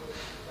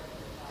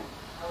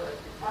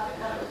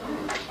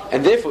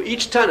 And therefore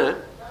each Tana,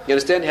 you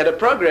understand, had a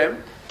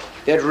program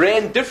that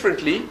ran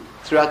differently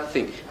throughout the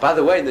thing. By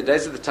the way, in the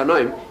days of the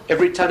Tanoim,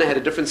 every Tana had a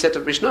different set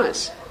of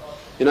Mishnahs.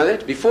 You know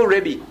that? Before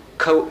Rebbe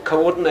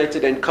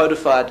coordinated and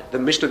codified the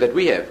Mishnah that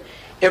we have,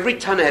 every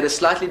Tana had a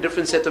slightly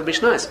different set of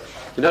Mishnahs.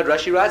 You know what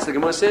Rashi writes? The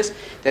Gemara says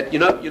that, you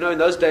know, in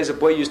those days a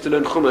boy used to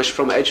learn Chumash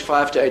from age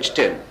 5 to age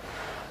 10.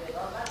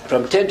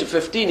 From 10 to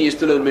 15 he used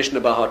to learn Mishnah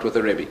by heart with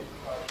a Rebbe.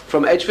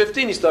 From age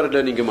 15 he started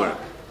learning Gemara.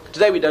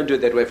 Today we don't do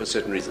it that way for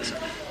certain reasons.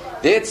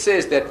 There it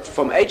says that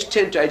from age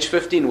 10 to age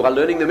 15, while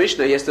learning the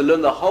Mishnah, he has to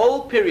learn the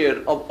whole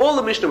period of all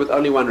the Mishnah with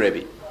only one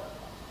Rebbe.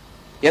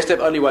 He has to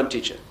have only one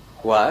teacher.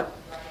 Why?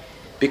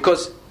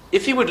 Because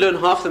if he would learn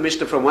half the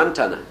Mishnah from one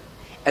Tana,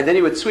 and then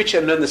he would switch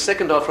and learn the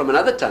second half from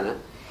another Tana,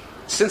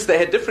 since they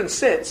had different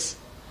sets,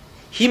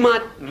 he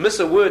might miss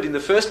a word in the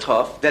first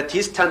half that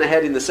his Tana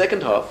had in the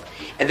second half,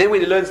 and then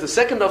when he learns the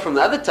second half from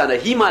the other Tana,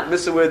 he might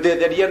miss a word there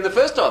that he had in the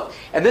first half.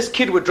 And this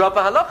kid would drop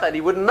a halacha and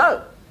he wouldn't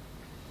know.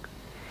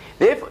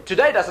 Therefore,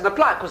 today doesn't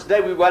apply, because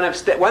today we want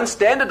to have one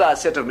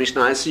standardized set of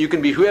Mishnahs, so you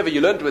can be whoever you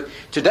learned with.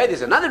 Today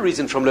there's another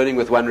reason from learning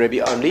with one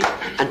Rebbe only,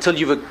 until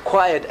you've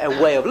acquired a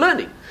way of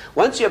learning.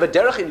 Once you have a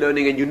derech in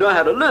learning and you know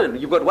how to learn,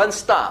 you've got one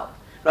style,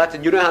 right,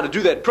 and you know how to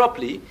do that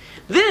properly,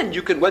 then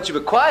you can, once you've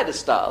acquired a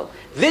style,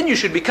 then you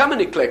should become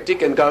an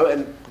eclectic and go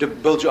and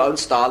build your own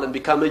style and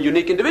become a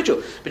unique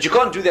individual. But you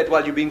can't do that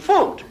while you're being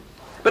formed.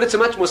 But it's a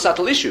much more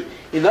subtle issue.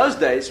 In those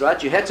days,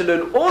 right, you had to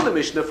learn all the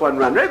Mishnah for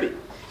one Rebbe.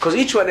 Because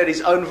each one had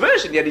his own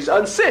version, he had his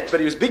own set, but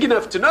he was big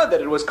enough to know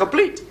that it was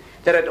complete,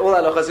 that had all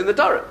halachas in the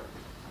Torah.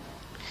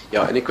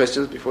 Yeah, any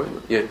questions before?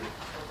 Yeah.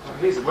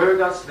 With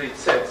regards to the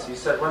sets, you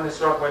said when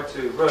this Rav went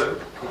to Rome,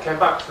 he came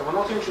back, so we're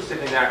not interested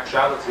in the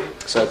actuality.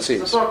 So it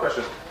seems. It's a short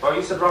question. Well,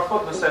 you said Rav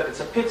Putman said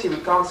it's a pity we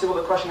can't see what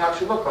the question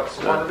actually looked like,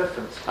 so what's the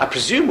difference? I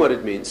presume what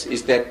it means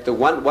is that the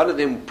one of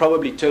them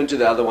probably turned to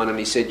the other one and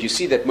he said, "You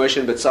see that Moshe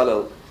and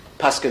Betzalel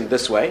paskin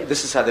this way,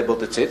 this is how they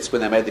built the tzitz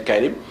when they made the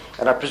kelim,"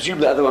 and I presume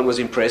the other one was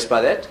impressed by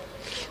that.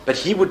 But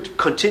he would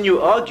continue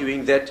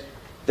arguing that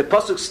the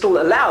pasuk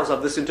still allows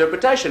of this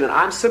interpretation, and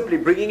I'm simply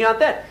bringing out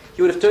that.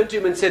 He would have turned to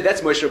him and said, "That's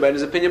Moshe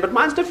Rabbeinu's opinion, but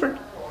mine's different."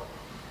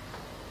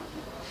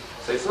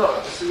 So it's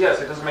not, yes,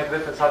 it doesn't make a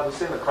difference how we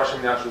see the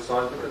question the actual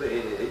sign, because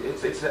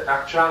it's the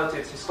actuality,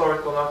 it's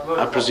historical, not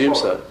I presume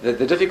so.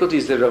 The difficulty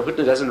is that Rav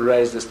Hutner doesn't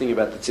raise this thing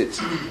about the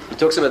tzitz. He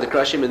talks about the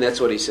krashim, and that's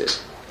what he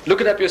says. Look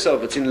it up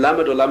yourself. It's in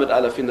Lamed or Lamed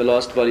Aleph in the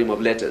last volume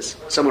of letters.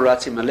 Someone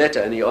writes him a letter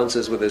and he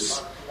answers with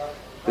this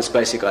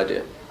basic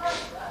idea.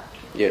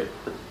 Yeah.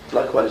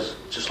 Likewise,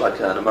 just like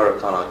an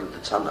American argues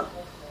with the Tanna.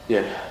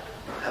 Yeah.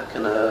 How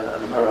can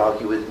an American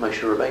argue with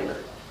Moshe Rabbeinu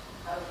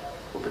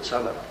or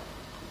Betzalel?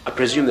 I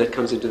presume that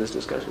comes into this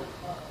discussion.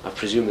 I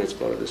presume that's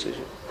part of this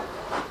issue.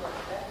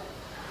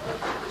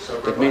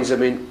 That means,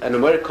 an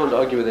American can't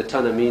argue with the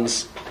Tanna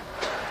means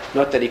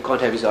not that he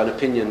can't have his own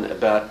opinion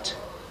about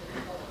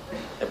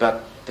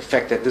the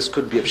fact that this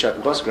could be a Pshat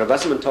and Pasuk. Rav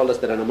Wasserman told us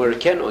that an Amora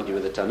can argue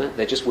with the Tana.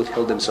 They just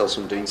withheld themselves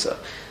from doing so.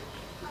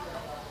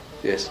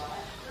 Yes.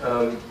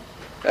 Like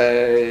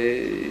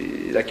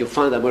you'll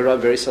find Amora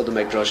very seldom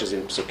make droshes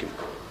in Psukim.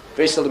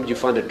 Very seldom you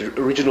find an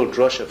original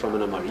drosha from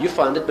an Amora. You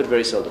find it, but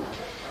very seldom.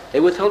 They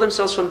withheld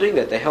themselves from doing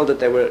that. They held that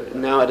they were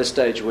now at a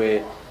stage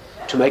where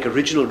to make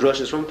original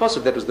droshes from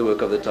Pasuk, that was the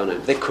work of the Tana.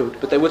 They could,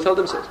 but they withheld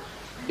themselves.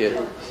 Yeah.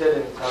 You said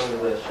in the time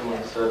of the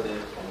Shimon Sodi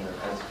and the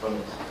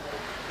Antiphonies,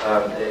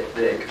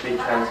 that it could be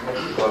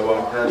transmitted by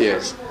one person.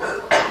 Yes.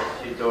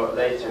 If you do it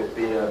later, it'd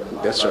be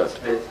that's like right.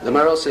 split. The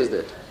Maral says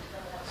that.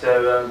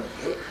 So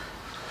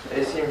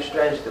It seems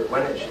strange that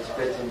when it should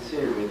split in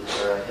two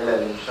with Hillel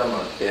and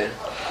Shammai, Yeah.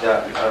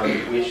 that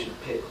we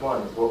should pick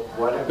one.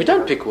 Why don't We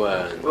don't pick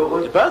one.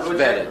 They're both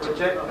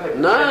valid.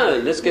 No,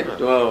 let's get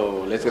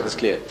this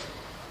clear.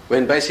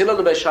 When Beis Hillel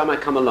and Beis Shammai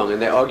come along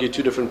and they argue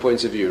two different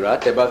points of view,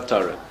 right? They're both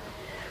Torah.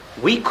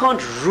 We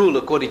can't rule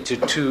according to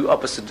two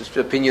opposite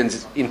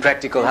opinions in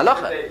practical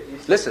halacha.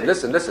 Listen.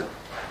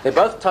 They're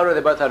both Torah,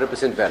 they're both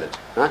 100% valid.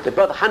 Right? They're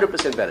both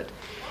 100% valid.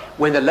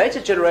 When the later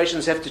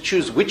generations have to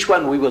choose which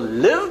one we will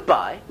live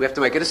by, we have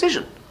to make a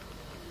decision.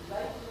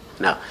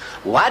 Now,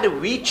 why do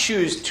we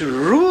choose to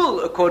rule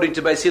according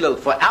to Beis Hillel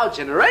for our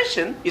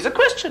generation is a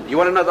question. You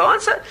want to know the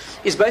answer?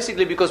 It's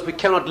basically because we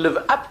cannot live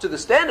up to the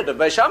standard of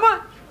Beis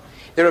Shammai.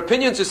 There are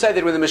opinions who say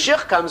that when the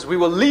Mashiach comes, we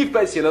will leave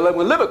Beis Hillel and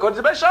we'll live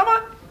according to Beis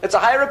Shammai. It's a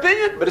higher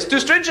opinion, but it's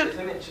too stringent.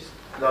 Isn't it just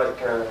like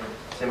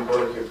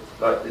symbolic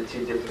of like the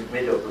two different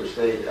middle, which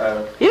they...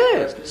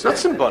 It's not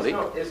symbolic.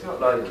 It's not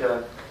like,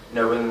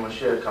 when the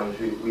Mashiach comes,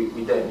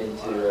 we don't need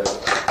to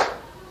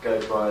go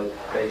by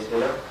Beis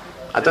Hillel.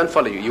 I don't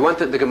follow you. You want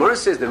the Gemara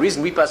says the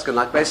reason we paskin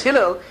like Beis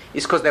Hillel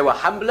is because they were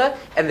humbler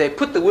and they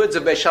put the words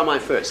of Beis Shammai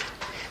first.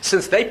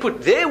 Since they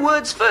put their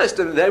words first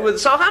and they were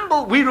so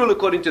humble, we rule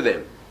according to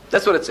them.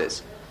 That's what it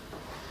says.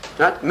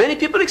 Right? Many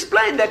people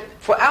explain that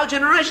for our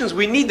generations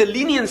we need the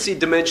leniency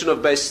dimension of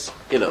Beis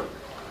Hillel.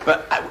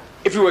 But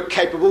if we were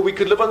capable, we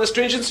could live on the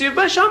stringency of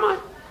Beis Shammai.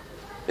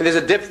 And there's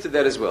a depth to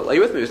that as well. Are you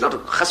with me? It's not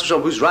chas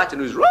v'shalom who's right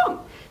and who's wrong.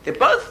 They're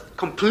both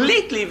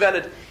completely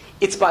valid.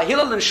 It's by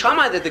Hillel and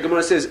Shammai that the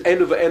Gemara says,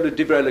 Elu v'elu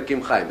divrei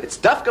Elokim chaim. It's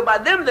dafka by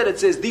them that it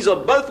says, these are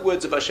both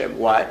words of Hashem.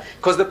 Why?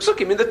 Because the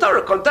psukim in the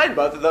Torah contain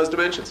both of those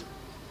dimensions.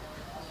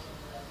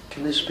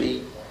 Can this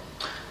be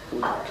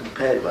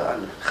compared by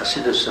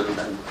Chassidus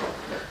and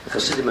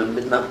Chassidim and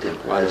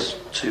Midnagdim as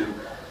to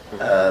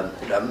a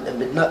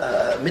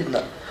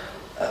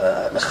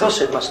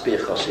Chassid must be a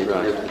Chassid in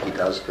everything he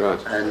does,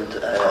 and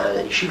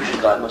Yeshiva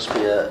Shaggai must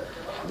be a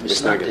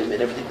Misnagdim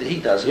in everything that he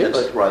does. Yes.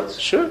 They're both right.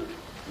 Sure.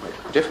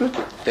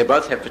 Definitely. They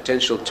both have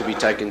potential to be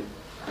taken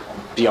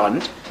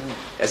beyond,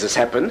 as has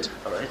happened.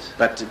 Right.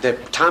 But the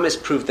time has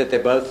proved that they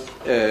both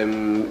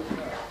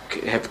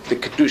have the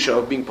kedusha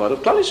of being part of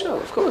Klal Yisrael,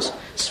 of course.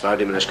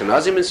 Sfaradim and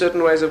Ashkenazim in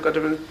certain ways have got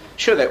different.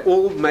 Sure, they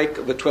all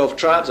make the 12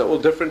 tribes are all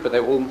different, but they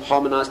all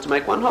harmonize to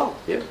make one whole.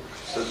 Yeah.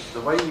 So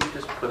the way you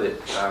just put it,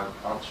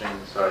 answering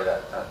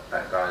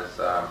that guy's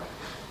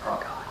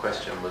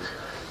question was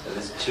that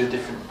there's two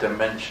different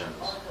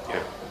dimensions,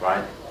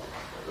 right,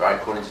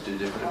 according to two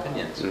different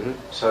opinions. Mm-hmm.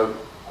 So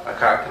I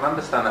can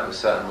understand that with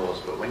certain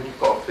laws, but when you've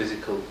got a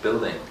physical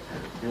building,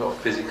 you've got a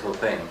physical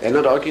thing. They're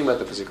not arguing about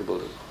the physical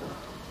building.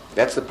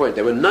 That's the point.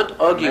 They were not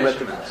arguing about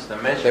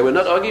measurements. They were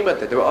not arguing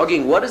about that. They were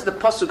arguing what does the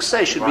pasuk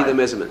say should be the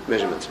measurements.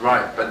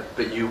 Right,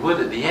 but you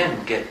would at the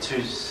end get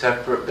two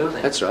separate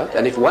buildings. That's right.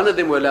 And if one of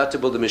them were allowed to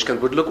build the Mishkan,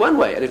 it would look one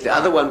way, and if the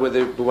other one were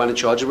the one in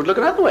charge, it would look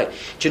another way.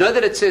 Do you know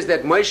that it says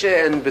that Moshe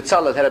and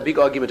Betzalel had a big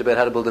argument about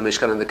how to build the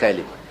Mishkan and the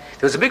Kalim?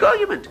 There was a big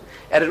argument,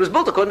 and it was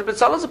built according to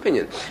Betzalel's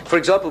opinion. For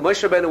example,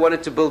 Moshe Rabbeinu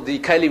wanted to build the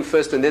Kalim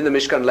first and then the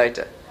Mishkan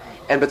later,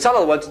 and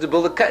Betzalel wanted to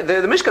build the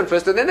Mishkan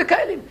first and then the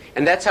Kalim,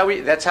 and that's how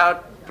it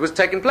was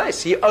taking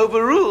place. He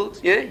overruled.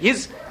 There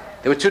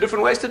were two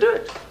different ways to do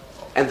it,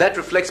 and that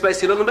reflects Beis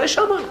Hillel and Beis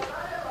Shammai.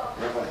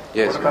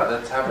 Yes. What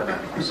about the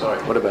tabernacle? Sorry.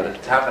 What about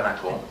it? The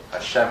tabernacle.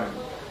 Hashem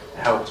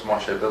helped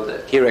Moshe build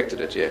it. He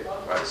erected it. Yeah.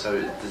 Right. So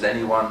does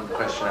anyone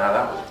question how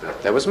that was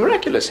built? That was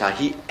miraculous. How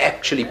he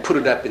actually put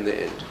it up in the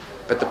end,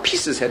 but the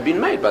pieces had been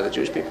made by the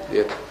Jewish people.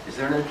 Yeah. Is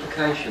there an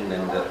implication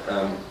then that,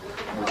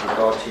 with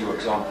regard to your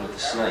example of the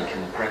snake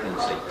and the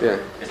pregnancy,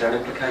 is there an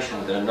implication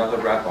that another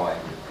rabbi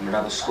from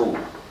another school,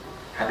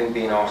 having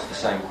been asked the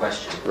same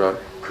question,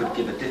 could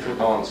give a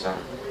different answer,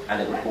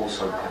 and it would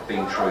also have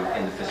been true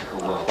in the physical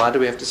world? Why do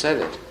we have to say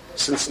that?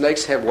 Since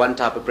snakes have one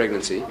type of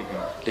pregnancy,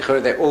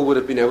 they all would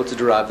have been able to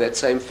derive that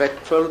same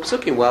fact from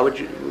Psukim. Why would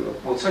you?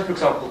 Well, say for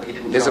example, he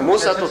didn't. There's a more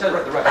subtle. The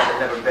rabbi had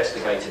never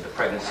investigated the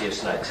pregnancy of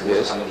snakes. It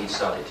wasn't something he'd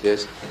studied.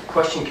 Yes. The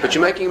question came. But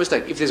you're making a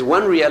mistake. If there's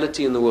one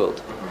reality in the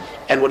world,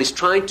 and what he's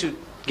trying to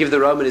give the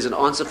Roman is an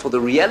answer for the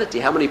reality,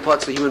 how many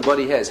parts the human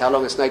body has, how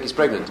long a snake is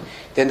pregnant,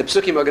 then the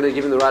Psukim are going to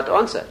give him the right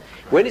answer.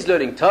 When he's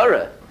learning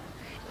Torah,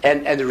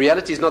 and the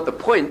reality is not the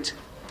point,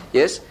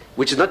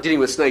 which is not dealing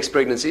with snakes'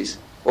 pregnancies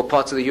or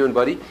parts of the human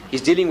body,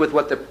 he's dealing with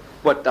what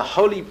the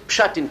holy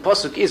pshat in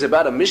Pasuk is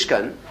about a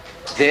Mishkan,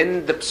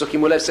 then the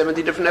Psukim will have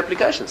 70 different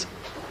applications.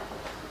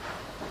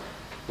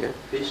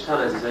 Each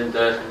Tana has his own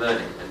derech of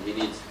learning,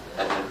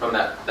 and from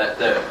that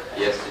derech,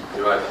 he has to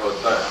derive the whole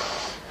Torah.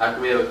 How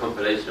can we have a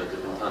compilation of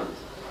different Tanas?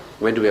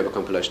 When do we have a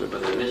compilation of the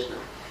that? Mishnah.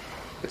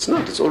 It's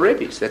not. It's all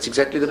Rebbe's. That's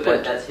exactly the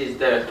point. That's his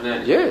derech of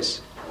learning.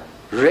 Yes.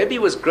 Rebbe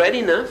was great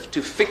enough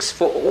to fix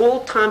for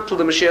all time till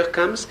the Mashiach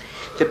comes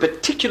the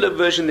particular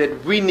version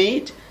that we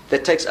need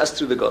that takes us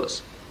through the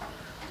Golus.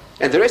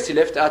 And the rest he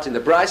left out in the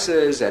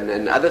Brises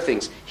and other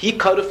things. He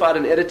codified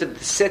and edited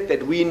the set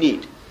that we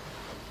need.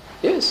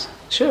 Yes,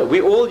 sure. We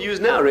all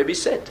use now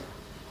Rebbe's set.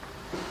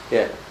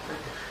 Yeah.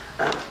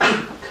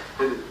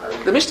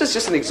 The Mishnah is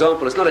just an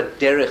example. It's not a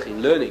derech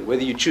in learning,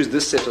 whether you choose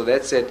this set or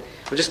that set.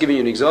 I'm just giving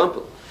you an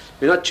example.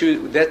 We're not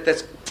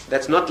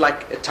that's not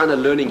like a ton of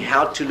learning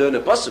how to learn a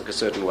pasuk a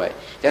certain way.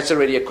 That's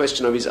already a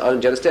question of his own.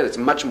 Do you understand? It's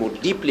much more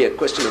deeply a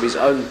question of his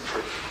own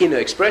inner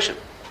expression.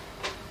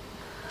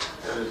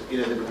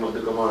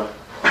 The Gemara,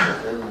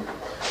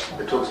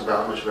 it talks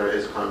about how much where it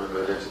is. I can't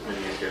remember, I learned it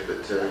many years ago,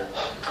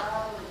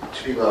 but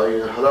two people are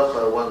arguing.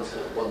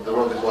 Halacha, the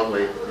wrong is one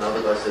way, and the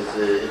other guy says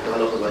if the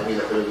halacha is like me,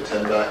 let the river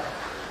turn back,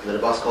 and then a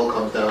bas kol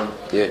comes down,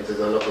 and says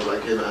the halacha is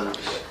like him, and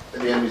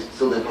in the end we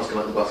still then pass him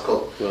like the bas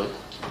kol. Right.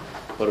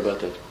 What about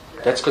that?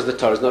 That's because the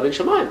Torah is not in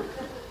Shemayim.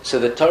 So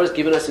the Torah has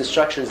given us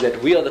instructions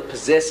that we are the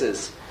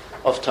possessors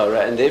of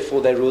Torah, and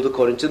therefore they ruled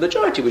according to the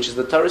majority, which is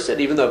the Torah said.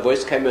 Even though a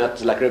voice came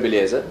out like Rabbi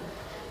Eliezer,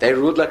 they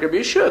ruled like Rabbi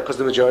Yeshua because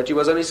the majority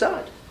was on his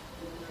side.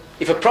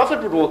 If a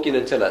prophet would walk in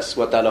and tell us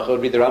what the halacha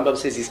would be, the Rambam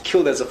says he's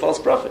killed as a false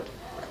prophet,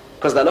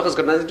 because the halacha has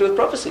got nothing to do with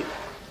prophecy.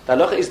 The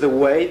halacha is the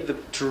way the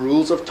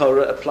rules of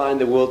Torah apply in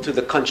the world to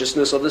the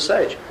consciousness of the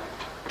sage.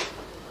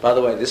 By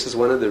the way, this is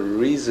one of the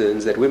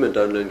reasons that women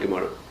don't learn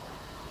Gemara.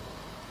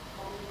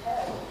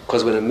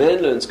 Because when a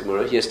man learns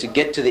Gemara, he has to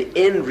get to the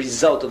end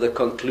result of the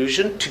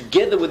conclusion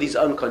together with his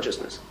own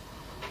consciousness.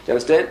 Do you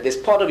understand? There's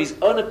part of his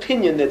own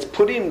opinion that's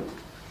put in.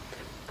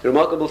 The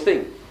remarkable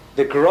thing,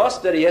 the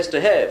grasp that he has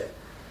to have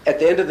at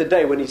the end of the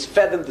day when he's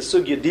fathomed the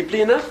sugya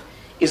deeply enough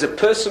is a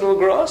personal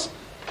grasp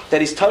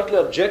that is totally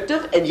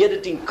objective, and yet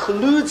it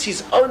includes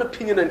his own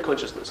opinion and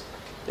consciousness.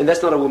 And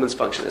that's not a woman's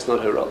function, it's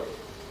not her role.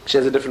 She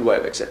has a different way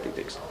of accepting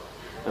things.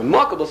 A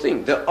remarkable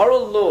thing, the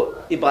oral law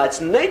by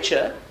its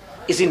nature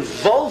is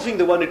involving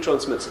the one who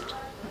transmits it.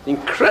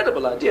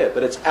 Incredible idea,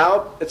 but it's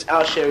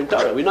our share in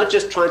Torah. We're not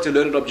just trying to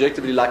learn it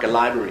objectively like a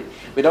library.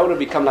 We don't want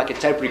to become like a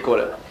tape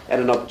recorder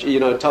and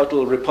a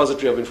total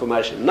repository of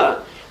information.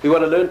 No, we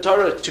want to learn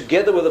Torah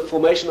together with the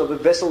formation of the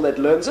vessel that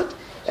learns it,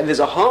 and there's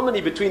a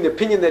harmony between the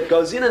opinion that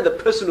goes in and the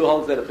person who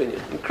holds that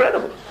opinion.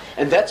 Incredible.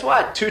 And that's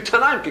why two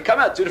Tanaim can come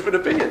out, two different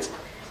opinions,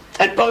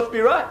 and both be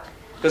right.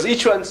 Because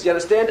each one's, you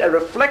understand, a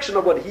reflection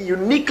of what he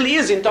uniquely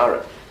is in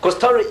Torah. Because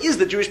Torah is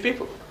the Jewish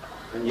people.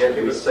 And yet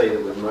we would say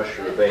that with Moshe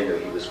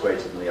Rabbeinu he was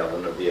greater than the other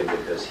Nevi'im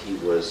because he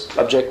was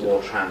objective,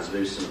 more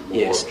translucent,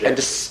 more objective. And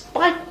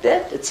despite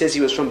that, it says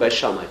he was from Beis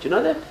Shammai. Do you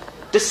know that?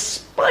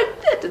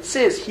 Despite that, it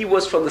says he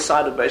was from the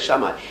side of Beis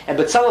Shammai. And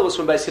Betzalel was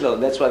from Beis Hillel,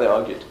 and that's why they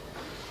argued.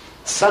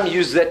 Some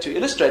use that to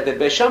illustrate that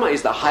Beis Shammai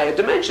is the higher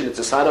dimension. It's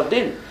the side of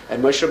Din.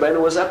 And Moshe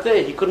Rabbeinu was up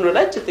there. He couldn't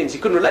relate to things. He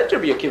couldn't relate to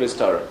Rabbi Akiva's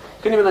Torah.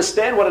 He couldn't even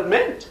understand what it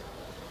meant.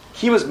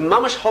 He was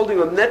mamash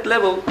holding on that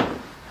level. Do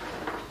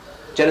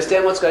you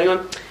understand what's going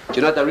on? Do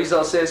you know what the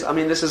Arizal says? I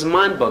mean, this is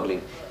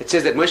mind-boggling. It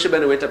says that Moshe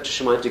Rabbeinu went up to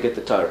Shemayim to get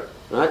the Torah,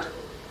 right?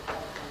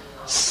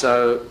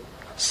 So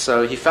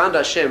he found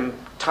Hashem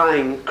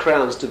tying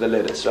crowns to the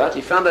letters, right?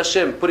 He found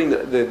Hashem putting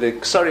the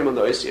ksarim on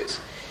the oisios.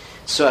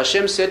 So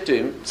Hashem said to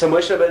him, so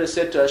Moshe Rabbeinu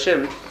said to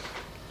Hashem,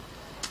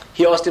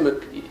 he asked him,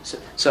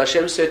 so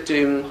Hashem said to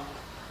him,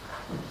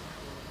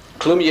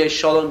 Klum yesh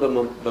shalom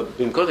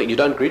b'mkochik. You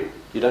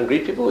don't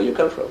greet people where you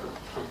come from.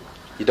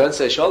 You don't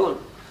say shalom.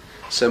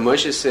 So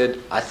Moshe said,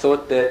 I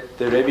thought that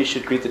the Rebbe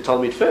should greet the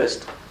Talmud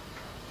first.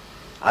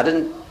 I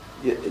didn't.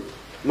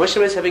 Moshe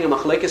was having a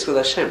machlekes with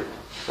Hashem.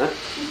 Huh?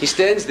 He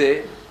stands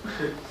there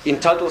in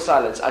total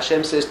silence.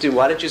 Hashem says to him,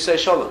 why don't you say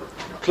shalom?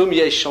 Klum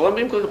yesh shalom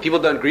b'mkochik. People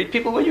don't greet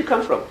people where you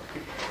come from.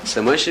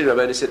 So Moshe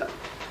Rabbeinu said,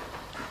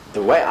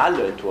 the way I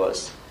learned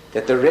was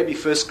that the Rebbe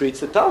first greets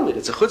the Talmud.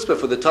 It's a chutzpah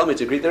for the Talmud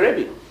to greet the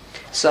Rebbe.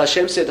 So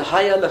Hashem said,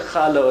 Haya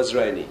lecha lo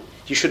ozreini.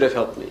 You should have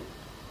helped me.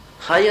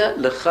 Haya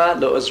lecha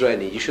lo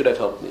ozreini. You should have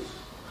helped me.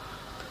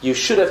 You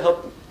should have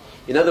helped me.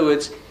 In other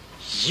words,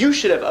 you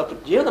should have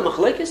opened. You know the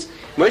machlekes?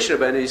 Moshe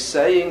Rabbeinu is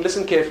saying,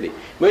 listen carefully.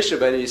 Moshe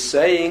Rabbeinu is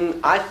saying,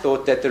 I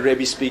thought that the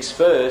Rebbe speaks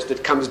first.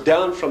 It comes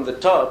down from the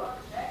top.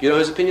 You know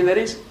whose opinion that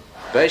is?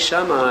 Beis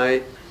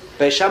Shammai.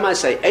 Beis Shammai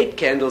say 8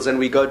 candles and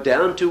we go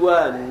down to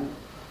 1.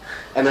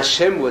 And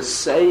Hashem was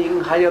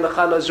saying, Haya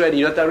lecha lo ozreini.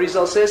 You know what the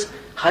Arizal says?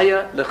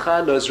 Haya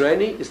lecha lo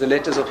ozreini is the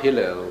letters of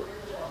Hillel.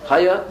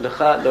 Haya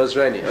lecha lo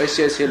ozreini.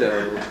 Oisios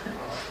Hillel.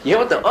 You know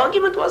what the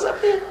argument was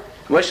up there?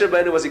 Moshe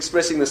Rabbeinu was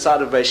expressing the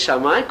side of Beis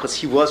Shammai because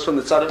he was from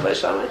the side of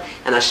Beis Shammai,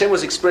 and Hashem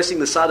was expressing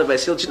the side of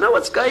Beis Hillel. Do you know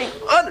what's going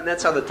on? And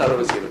that's how the Torah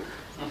was given.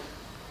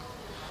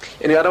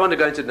 Anyway, I don't want to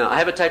go into it now. I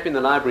have a tape in the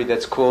library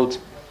that's called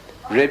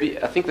Rebbe.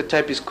 I think the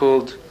tape is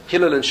called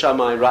Hillel and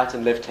Shammai, right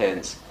and left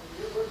hands.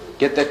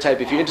 Get that tape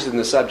if you're interested in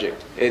the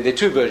subject. There are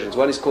 2 versions.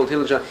 One is called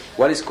Hillel and Shammai.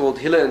 One is called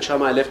Hillel and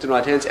Shammai, left and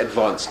right hands,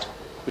 advanced,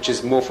 which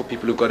is more for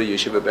people who've got a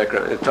yeshiva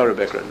background, a Torah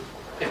background.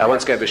 I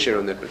once gave a share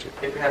on that.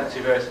 If we had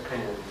 2 various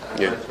opinions,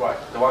 that's right.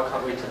 Then why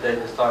can't we today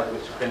decide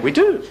which opinion? We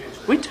do.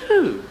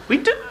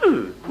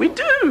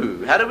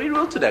 How do we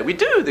rule today? We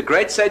do. The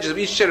great sages of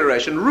each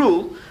generation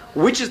rule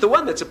which is the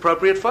one that's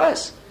appropriate for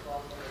us.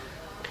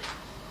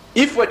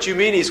 If what you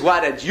mean is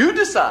why don't you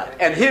decide,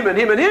 and him and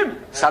him and him,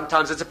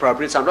 sometimes it's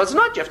appropriate, sometimes it's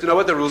not. You have to know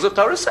what the rules of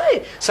Torah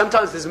say.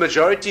 Sometimes there's a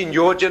majority in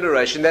your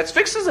generation that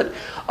fixes it.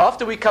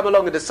 After we come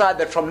along and decide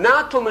that from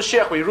now till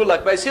Mashiach we rule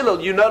like Beis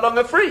Hillel, you're no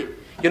longer free.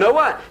 You know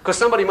why? Because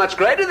somebody much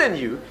greater than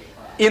you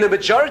in a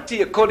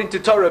majority, according to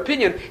Torah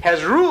opinion,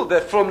 has ruled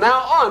that from now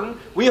on,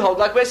 we hold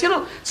like Beis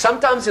Hillel.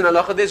 Sometimes in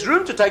halacha, there's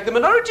room to take the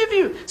minority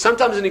view.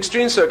 Sometimes in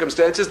extreme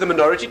circumstances, the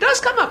minority does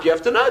come up. You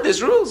have to know,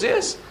 there's rules,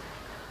 yes.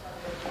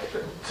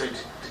 So to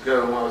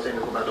go on what I was saying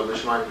about Dr.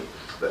 Shmaimi,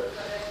 but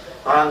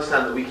I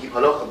understand that we keep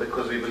halacha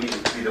because we believe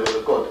it to be the will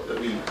of God, that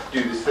we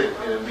do this thing.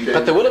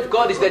 But the will of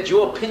God is that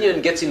your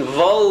opinion gets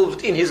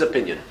involved in His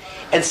opinion.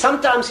 And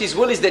sometimes His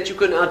will is that you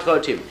can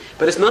outvote Him.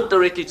 But it's not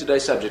directly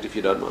today's subject, if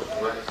you don't mind.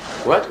 Right.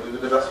 What?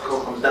 The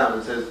Raskol comes down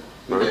and says,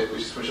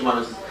 which is from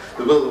Shemaim, says,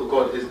 the will of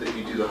God is that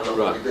you do the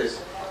halacha like this.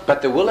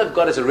 But the will of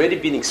God has already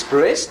been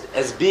expressed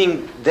as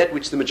being that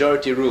which the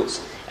majority rules.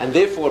 And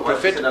therefore,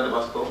 prophetic...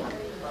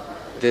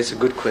 There's a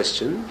good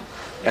question.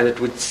 And it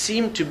would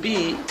seem to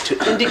be to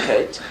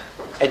indicate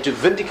and to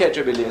vindicate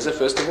Rabbi Eliezer,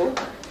 first of all,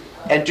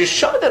 and to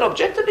show that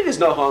objectively there's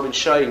no harm in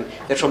showing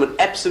that from an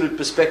absolute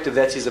perspective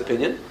that's his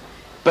opinion.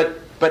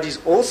 But he's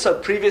also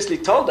previously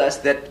told us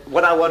that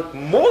what I want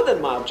more than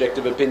my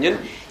objective opinion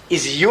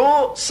is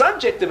your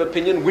subjective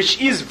opinion,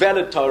 which is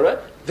valid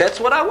Torah.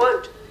 That's what I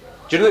want.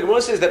 Do you know the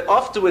Gemara says that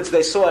afterwards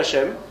they saw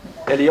Hashem,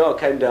 Eliyahu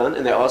came down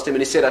and they asked him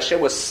and he said Hashem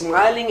was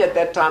smiling at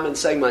that time and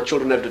saying, my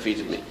children have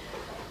defeated me.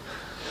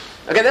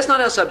 Okay, that's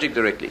not our subject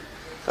directly.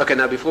 Okay,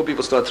 now before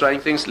people start trying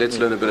things, let's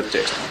learn a bit of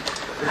text.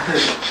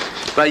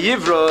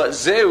 Vayivra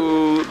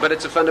zeu, but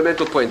it's a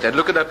fundamental point. I'd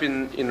look it up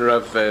in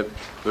Rav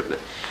Hutner.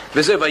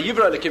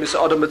 Vayivra Elokim is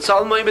Adam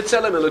B'Tzalmai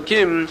B'Tzelem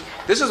Elokim.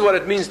 This is what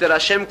it means that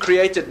Hashem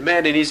created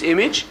man in His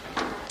image,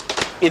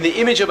 in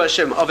the image of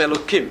Hashem, of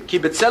Elokim. Ki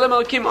B'Tzelem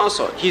Elokim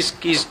also. He's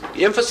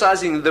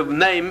emphasizing the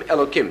name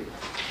Elokim.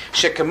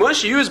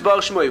 Shekamosh Yuz Bar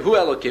Shmoi Hu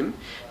Elokim.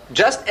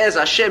 Just as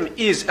Hashem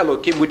is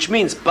Elokim, which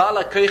means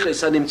Bala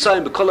Koiches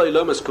Animtzayim B'Kol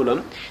Ha'olomas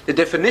Kulam, the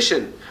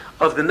definition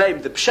of the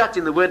name, the pshat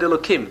in the word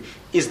Elokim,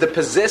 is the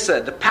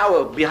possessor, the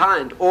power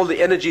behind all the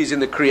energies in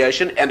the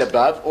creation and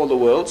above all the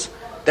worlds.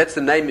 That's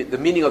the name, the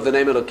meaning of the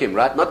name Elokim,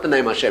 right? Not the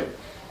name Hashem.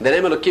 The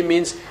name Elokim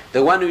means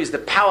the one who is the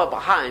power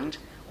behind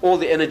all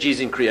the energies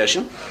in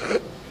creation.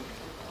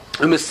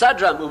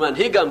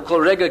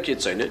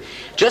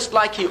 Just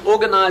like He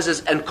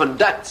organizes and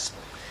conducts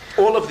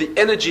all of the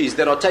energies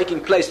that are taking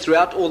place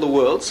throughout all the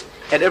worlds,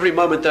 at every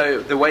moment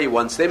the way He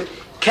wants them.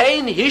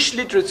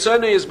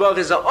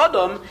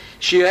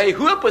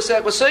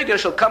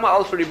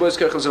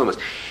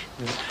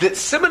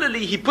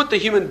 Similarly, He put the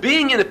human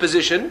being in a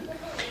position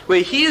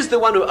where he is the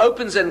one who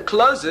opens and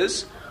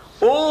closes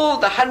all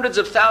the hundreds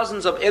of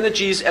thousands of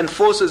energies and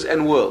forces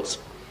and worlds.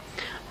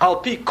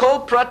 Al-pi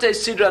kol prate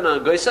sidran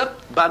al-goysab,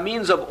 by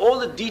means of all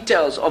the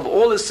details of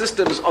all the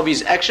systems of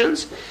his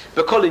actions,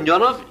 b'kol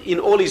inyonov, in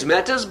all his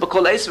matters,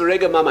 b'kol eis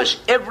v'rega mamash,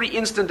 every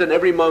instant and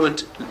every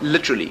moment,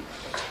 literally.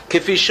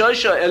 Kefi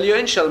shosha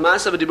elyon shel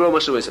ma'asav v'dibro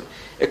mashal.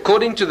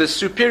 According to the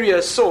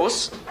superior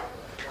source,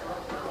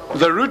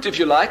 the root, if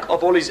you like,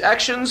 of all his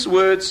actions,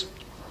 words,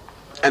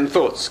 and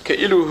thoughts.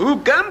 Ke'ilu hu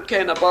gam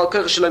ken abal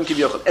kach shalom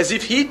kivyochel. As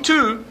if he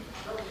too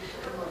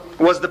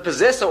was the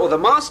possessor or the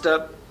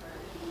master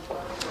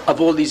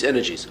of all these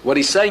energies. What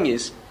he's saying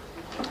is,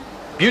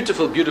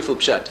 beautiful, beautiful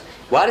pshat.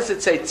 Why does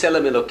it say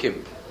Tzelem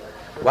Elokim?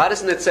 Why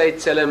doesn't it say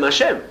Tzelem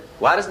Hashem?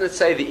 Why doesn't it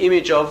say the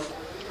image of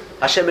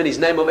Hashem and His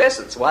name of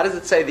essence? Why does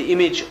it say the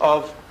image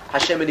of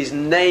Hashem and His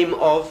name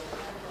of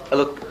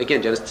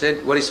Again, you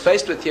understand? What he's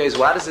faced with here is,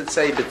 why does it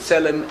say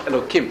B'Tzelem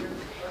Elokim?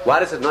 Why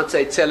does it not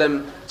say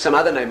Tzelem, some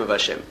other name of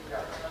Hashem?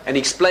 And he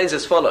explains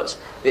as follows.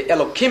 The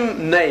Elokim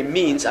name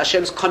means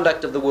Hashem's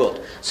conduct of the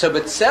world. So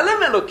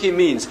B'Tzelem Elokim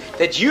means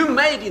that you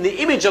made in the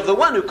image of the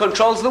one who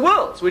controls the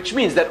worlds, which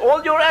means that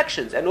all your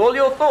actions and all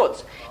your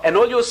thoughts and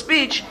all your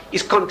speech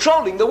is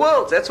controlling the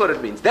worlds. That's what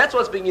it means. That's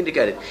what's being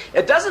indicated.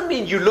 It doesn't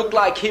mean you look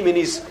like him in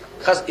his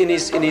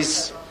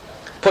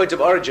point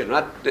of origin,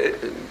 right?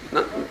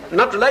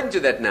 Not relating to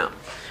that now.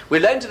 We're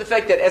relating to the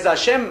fact that as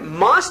Hashem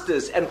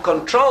masters and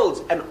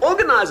controls and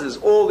organizes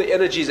all the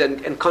energies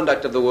and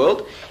conduct of the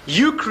world,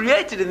 you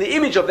created in the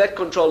image of that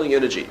controlling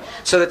energy.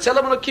 So that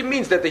Tzelem Elokim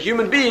means that the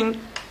human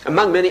being,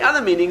 among many other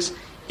meanings,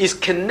 is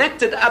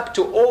connected up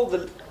to all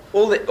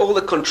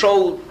the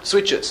control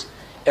switches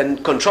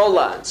and control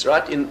lines,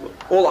 right, in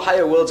all the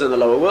higher worlds and the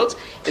lower worlds.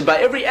 And by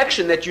every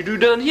action that you do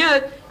down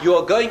here, you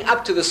are going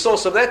up to the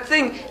source of that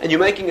thing and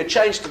you're making a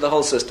change to the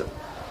whole system,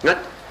 right?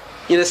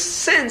 In a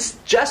sense,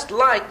 just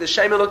like the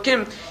Shem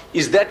Elokim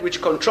is that which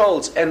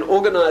controls and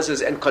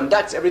organizes and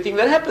conducts everything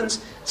that happens,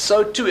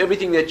 so too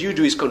everything that you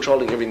do is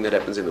controlling everything that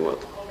happens in the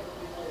world.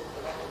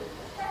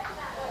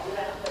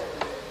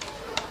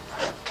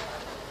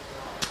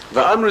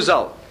 Va'amru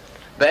zal,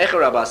 va'echer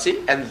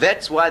Rabasi, and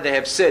that's why they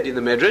have said in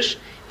the Medrash,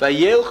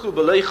 va'yelchu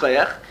b'loi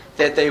chayach,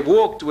 that they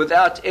walked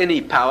without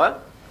any power.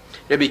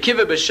 Rabbi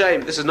Akiva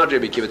b'Shem, this is not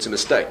Rabbi Akiva, it's a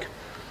mistake.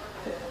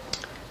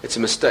 It's a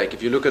mistake.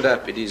 If you look it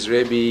up, it is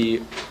Rabbi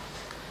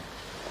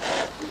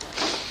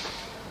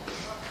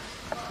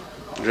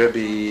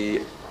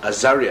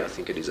Azariah, I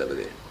think it is over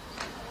there.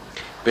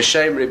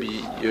 B'Shem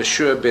Rabbi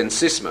Yeshua ben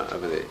Sisma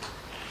over there.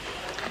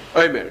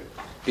 Omer,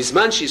 the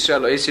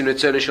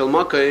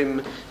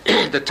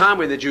time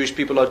when the Jewish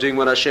people are doing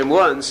what Hashem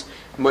wants,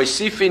 they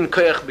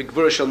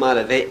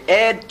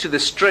add to the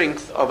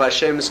strength of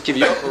Hashem's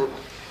kivyochel,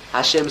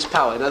 Hashem's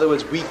power. In other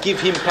words, we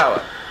give him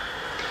power.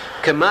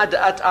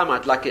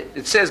 Like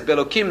it says,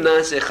 Belokim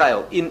nas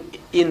echayel.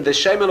 In the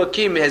Shem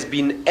Elokim has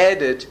been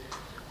added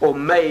or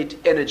made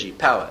energy,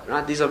 power.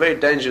 Right? These are very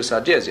dangerous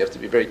ideas. You have to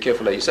be very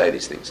careful how you say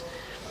these things.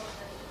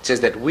 It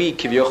says that we,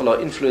 kivyochel, are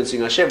influencing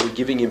Hashem. We're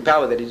giving him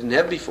power that he didn't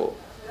have before.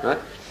 Right?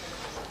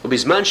 And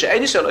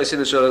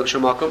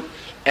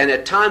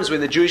at times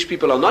when the Jewish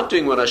people are not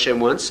doing what Hashem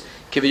wants,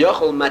 we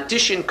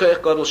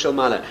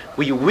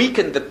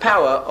weaken the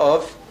power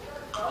of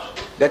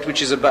that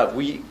which is above.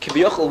 We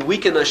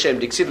weaken Hashem.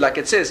 Like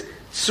it says,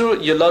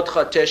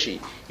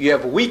 you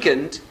have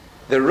weakened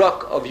the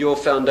rock of your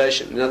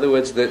foundation. In other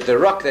words, the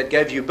rock that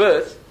gave you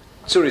birth.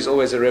 Tzur is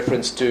always a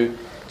reference to.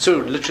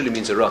 Tzur literally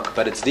means a rock,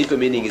 but its deeper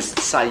meaning is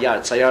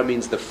tsayar. Tsayar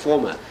means the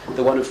former,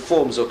 the one who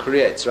forms or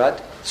creates, right?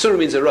 Tzur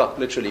means a rock,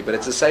 literally, but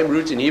it's the same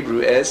root in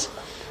Hebrew as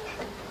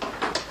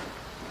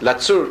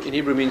latzur in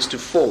Hebrew means to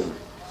form.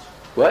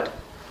 What?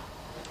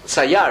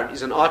 Tsayar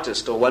is an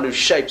artist or one who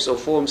shapes or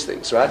forms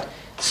things, right?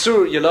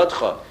 Tzur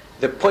yelodcha,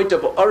 the point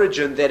of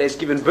origin that has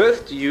given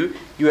birth to you,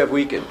 you have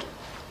weakened.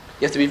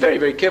 You have to be very,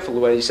 very careful the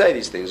way you say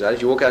these things, right?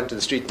 If you walk out into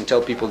the street and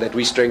tell people that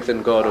we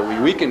strengthen God or we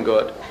weaken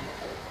God,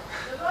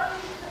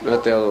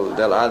 right,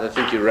 they'll either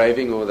think you're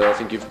raving or they'll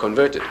think you've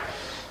converted.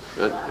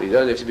 Right? You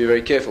don't have to be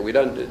very careful. It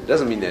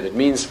doesn't mean that. It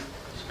means,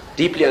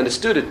 deeply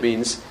understood, it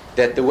means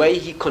that the way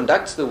he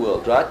conducts the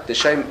world, right, the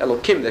Shem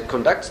Elokim that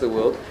conducts the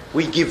world,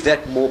 we give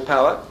that more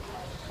power.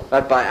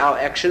 Right? By our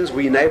actions,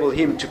 we enable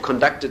him to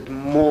conduct it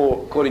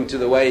more according to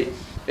the way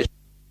it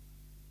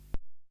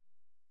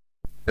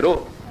at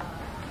all.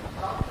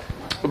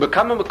 And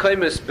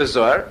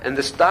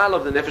the style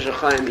of the Nefesh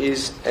HaChaim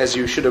is, as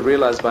you should have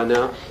realized by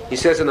now, he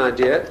says an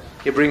idea,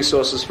 he brings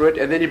sources for it,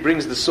 and then he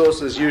brings the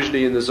sources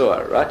usually in the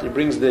Zohar, right? He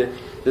brings the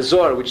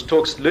Zohar, which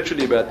talks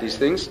literally about these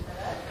things.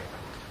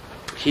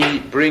 He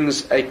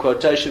brings a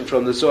quotation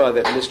from the Zohar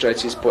that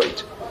illustrates his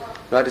point.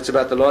 Right? It's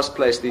about the last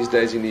place these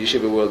days in the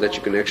yeshiva world that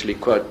you can actually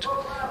quote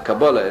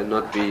Kabbalah and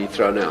not be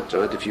thrown out.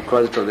 Right? If you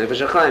quote it from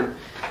Nefesh HaChaim,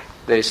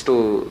 they're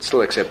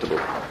still acceptable.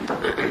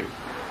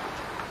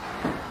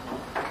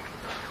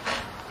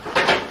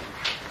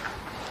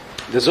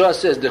 The Zohar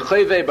says, the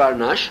Choyvei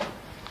Barnash,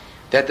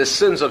 that the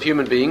sins of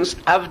human beings,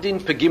 Avdin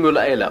Pegimul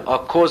Eila,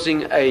 are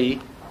causing a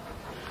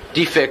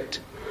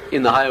defect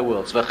in the higher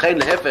worlds. V'chein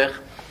lehefech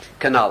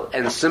kanal,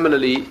 and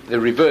similarly the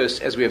reverse,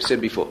 as we have said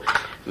before.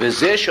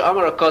 V'zeh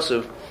she'amar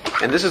HaKosav,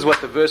 and this is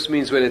what the verse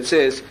means when it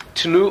says,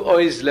 Tnu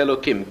oiz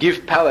lelokim,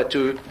 give power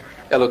to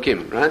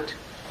Elokim, right?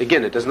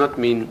 Again, it does not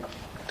mean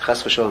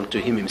chas v'shalom to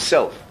him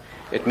himself.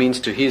 It means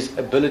to his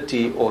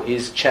ability or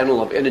his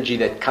channel of energy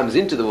that comes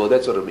into the world.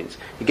 That's what it means.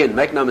 Again,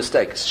 make no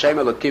mistake. Shem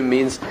Elokim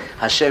means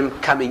Hashem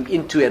coming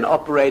into and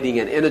operating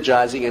and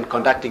energizing and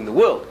conducting the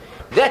world.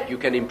 That you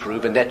can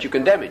improve and that you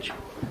can damage.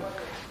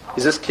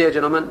 Is this clear,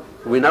 gentlemen?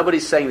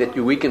 Nobody's saying that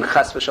you weaken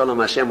chas v'shalom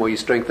Hashem or you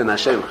strengthen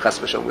Hashem chas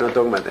v'shalom. We're not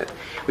talking about that.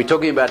 We're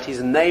talking about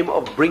his name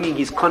of bringing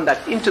his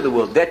conduct into the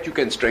world. That you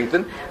can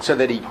strengthen so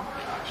that he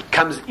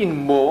comes in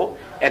more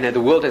and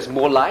the world has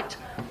more light.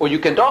 Or you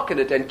can darken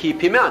it and keep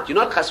him out. You're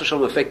not chas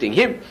v'shalom affecting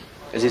him,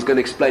 as he's going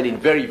to explain in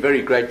very,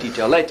 very great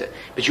detail later.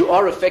 But you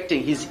are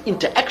affecting his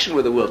interaction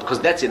with the world,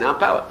 because that's in our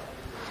power.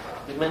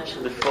 You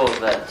mentioned before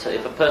that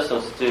if a person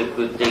wants to do a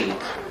good deed,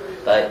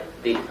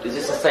 is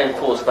this the same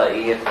force that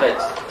he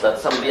affects that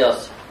somebody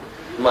else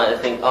might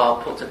think, I'll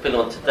put a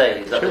pill on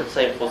today? Is that the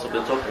same force that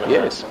we're talking about?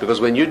 Yes, because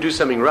when you do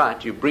something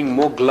right, you bring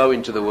more glow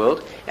into the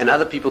world, and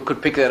other people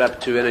could pick that up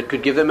too, and it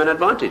could give them an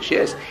advantage,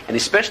 yes. And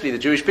especially the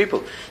Jewish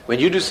people. When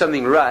you do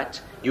something right,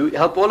 you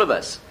help all of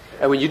us.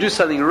 And when you do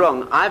something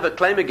wrong, I have a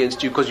claim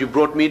against you because you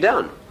brought me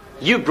down.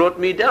 You brought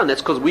me down.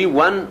 That's because we're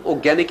one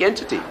organic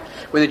entity.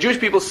 When the Jewish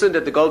people sinned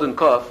at the golden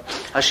calf,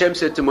 Hashem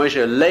said to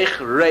Moshe, Lech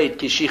reid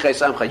ki shichei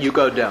samcha, you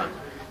go down.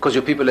 Because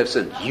your people have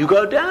sinned. You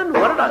go down?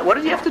 What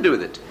did he have to do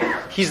with it?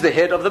 He's the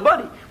head of the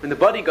body. When the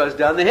body goes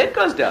down, the head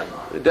goes down.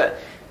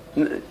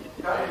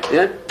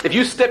 If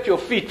you step your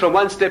feet from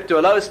one step to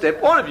a lower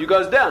step, all of you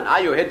goes down.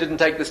 Your head didn't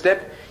take the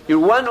step. You're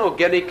one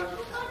organic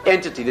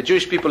entity. The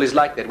Jewish people is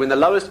like that. When the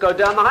lowest go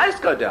down, the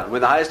highest go down.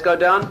 When the highest go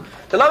down,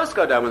 the lowest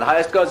go down. When the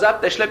highest goes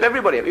up, they schlep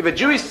everybody up. If a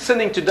Jew is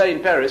sinning today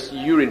in Paris,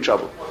 you're in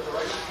trouble.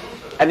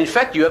 And in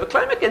fact, you have a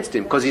claim against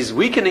him because he's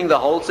weakening the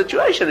whole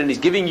situation and he's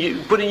putting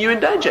you in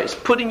danger. He's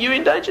putting you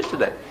in danger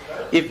today.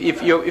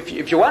 If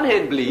your one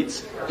hand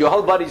bleeds, your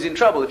whole body's in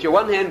trouble. If your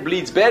one hand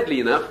bleeds badly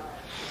enough,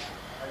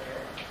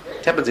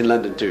 it happens in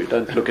London too.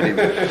 Don't look at him.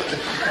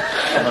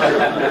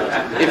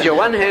 If your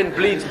one hand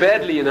bleeds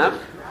badly enough,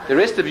 the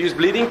rest of you is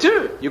bleeding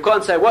too. You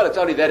can't say, well, it's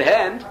only that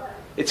hand.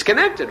 It's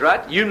connected,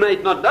 right? You may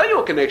not know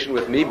your connection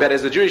with me, but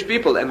as the Jewish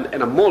people, and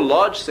in a more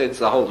large sense,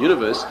 the whole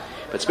universe,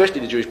 but especially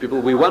the Jewish people,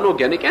 we're one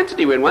organic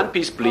entity. When one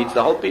piece bleeds,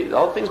 the whole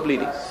thing's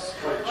bleeding. I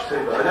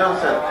now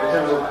understand, in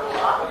terms of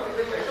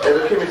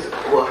Elohim is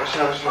what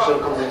Hashem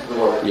comes into the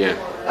world. Yeah.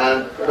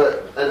 And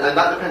and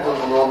that depends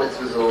on all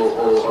mitzvahs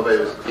or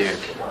avos. Yeah.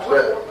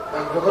 But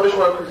HaKadosh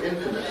Baruch Hu is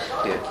infinite.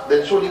 Yeah.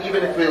 Then surely,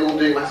 even if we're all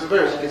doing massive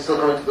avos, he can still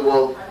go into the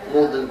world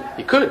more than...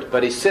 He could,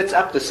 but he sets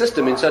up the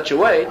system in such a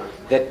way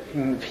that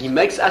he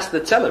makes us the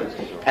tzelem,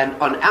 and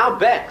on our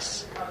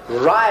backs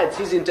rides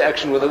his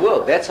interaction with the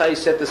world. That's how he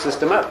set the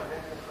system up.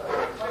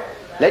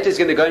 Later he's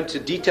going to go into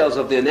details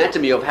of the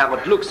anatomy of how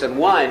it looks and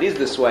why it is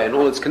this way and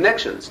all its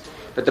connections.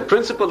 But the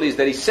principle is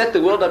that he set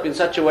the world up in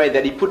such a way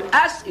that he put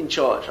us in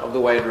charge of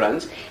the way it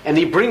runs, and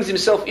he brings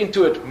himself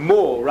into it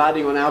more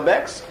riding on our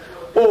backs,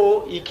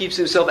 or he keeps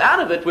himself out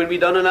of it when we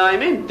don't allow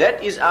him in.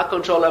 That is our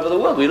control over the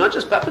world. We're not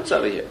just puppets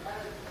over here.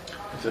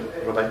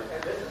 Rabbi,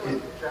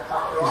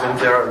 isn't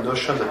there a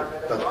notion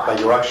that by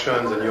your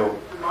actions and your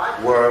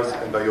words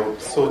and by your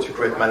thoughts you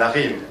create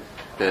malarim?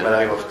 Yeah.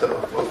 Malarim of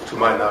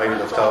Tumah and malarim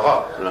of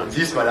Torah. Right.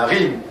 This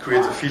malarim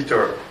creates a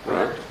filter.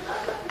 Right.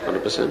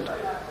 100%.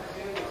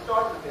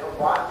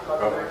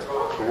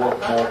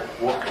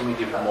 What can we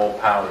give more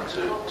power to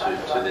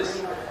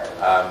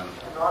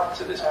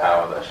this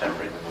power that Hashem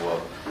brings in the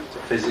world? To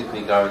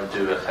physically go and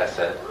do a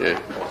chesed,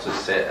 or to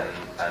sit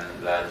and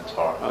learn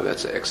Torah? Oh,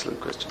 that's an excellent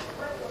question.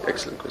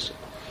 Excellent question.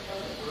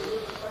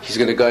 He's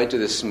going to go into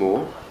this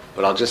more,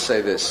 but I'll just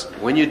say this.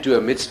 When you do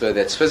a mitzvah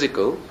that's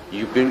physical,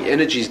 you bring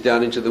energies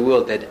down into the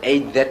world that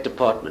aid that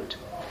department.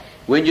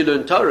 When you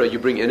learn Torah, you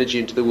bring energy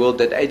into the world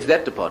that aids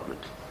that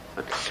department.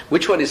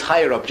 Which one is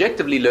higher?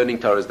 Objectively, learning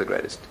Torah is the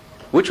greatest.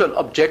 Which one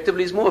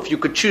objectively is more? If you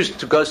could choose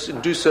to go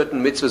and do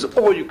certain mitzvahs,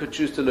 or you could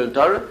choose to learn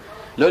Torah,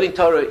 learning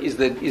Torah is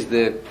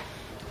the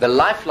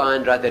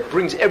lifeline, right, that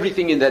brings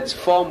everything in that's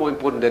far more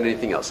important than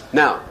anything else.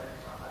 Now,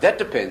 that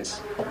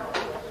depends.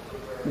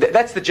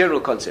 That's the general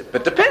concept.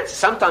 But depends.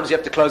 Sometimes you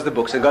have to close the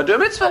books and go do a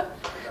mitzvah.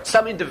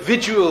 Some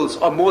individuals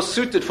are more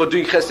suited for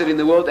doing chesed in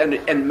the world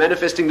and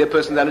manifesting their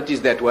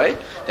personalities that way.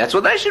 That's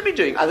what they should be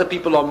doing. Other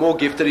people are more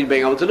gifted in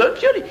being able to learn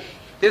purely.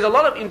 There's a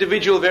lot of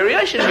individual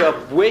variation here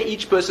of where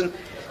each person...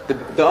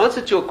 The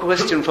answer to your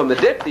question from the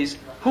depth is,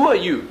 who are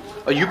you?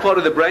 Are you part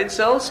of the brain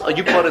cells? Are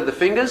you part of the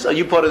fingers? Are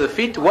you part of the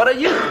feet? What are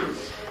you?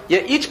 Yeah,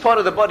 each part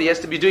of the body has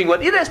to be doing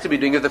what it has to be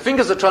doing. If the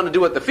fingers are trying to do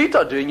what the feet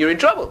are doing, you're in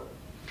trouble.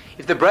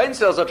 If the brain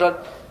cells are trying...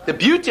 The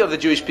beauty of the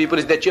Jewish people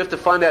is that you have to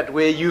find out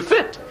where you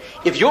fit.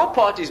 If your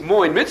part is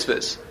more in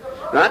mitzvahs,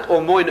 right,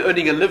 or more in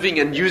earning a living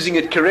and using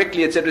it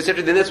correctly, etc.,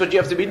 then that's what you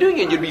have to be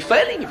doing, and you'd be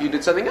failing if you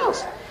did something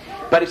else.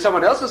 But if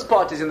someone else's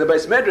part is in the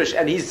base medrash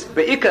and he's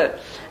be'ikah,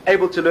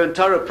 able to learn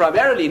Torah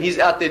primarily, and he's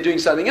out there doing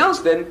something else,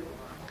 then,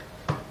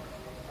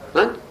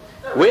 right?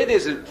 Where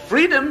there's a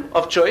freedom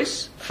of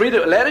choice,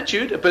 freedom,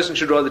 latitude, a person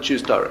should rather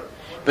choose Torah.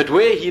 But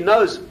where he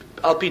knows,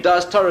 Al-Pi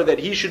Das Torah, that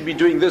he should be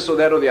doing this or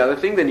that or the other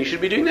thing, then he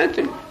should be doing that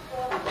thing.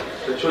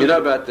 You know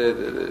about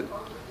so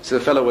the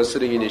fellow was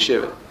sitting in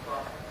yeshiva,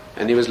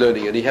 and he was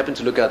learning, and he happened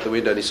to look out the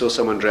window and he saw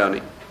someone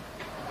drowning.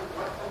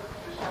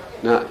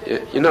 Now,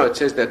 you know, it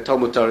says that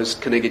Talmud Torah is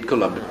Keneged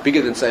Kulam,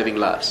 bigger than saving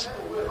lives.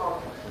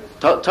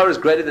 Torah is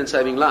greater than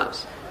saving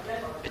lives.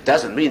 It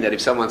doesn't mean that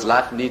if someone's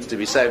life needs to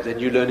be saved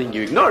and you're learning,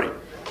 you ignore him.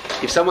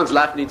 If someone's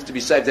life needs to be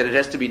saved and it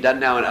has to be done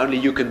now and only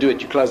you can do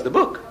it, you close the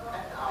book.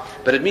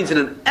 But it means in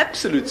an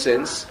absolute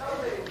sense,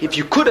 if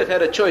you could have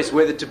had a choice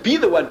whether to be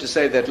the one to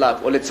save that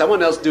life or let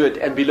someone else do it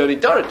and be learning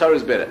Torah, Torah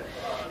is better.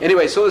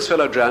 Anyway, saw this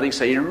fellow drowning,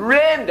 so he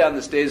ran down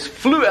the stairs,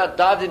 flew out,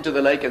 dived into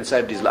the lake and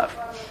saved his life.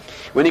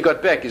 When he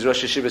got back, his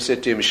Rosh Hashiva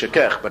said to him,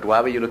 "Shakach, but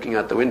why were you looking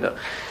out the window?"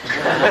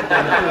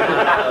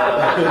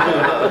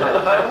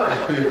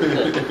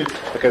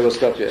 Okay, we'll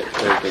stop here.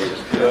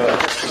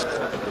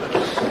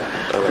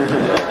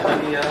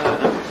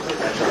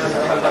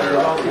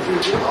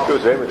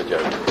 Good, very with the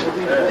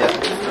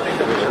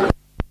joke.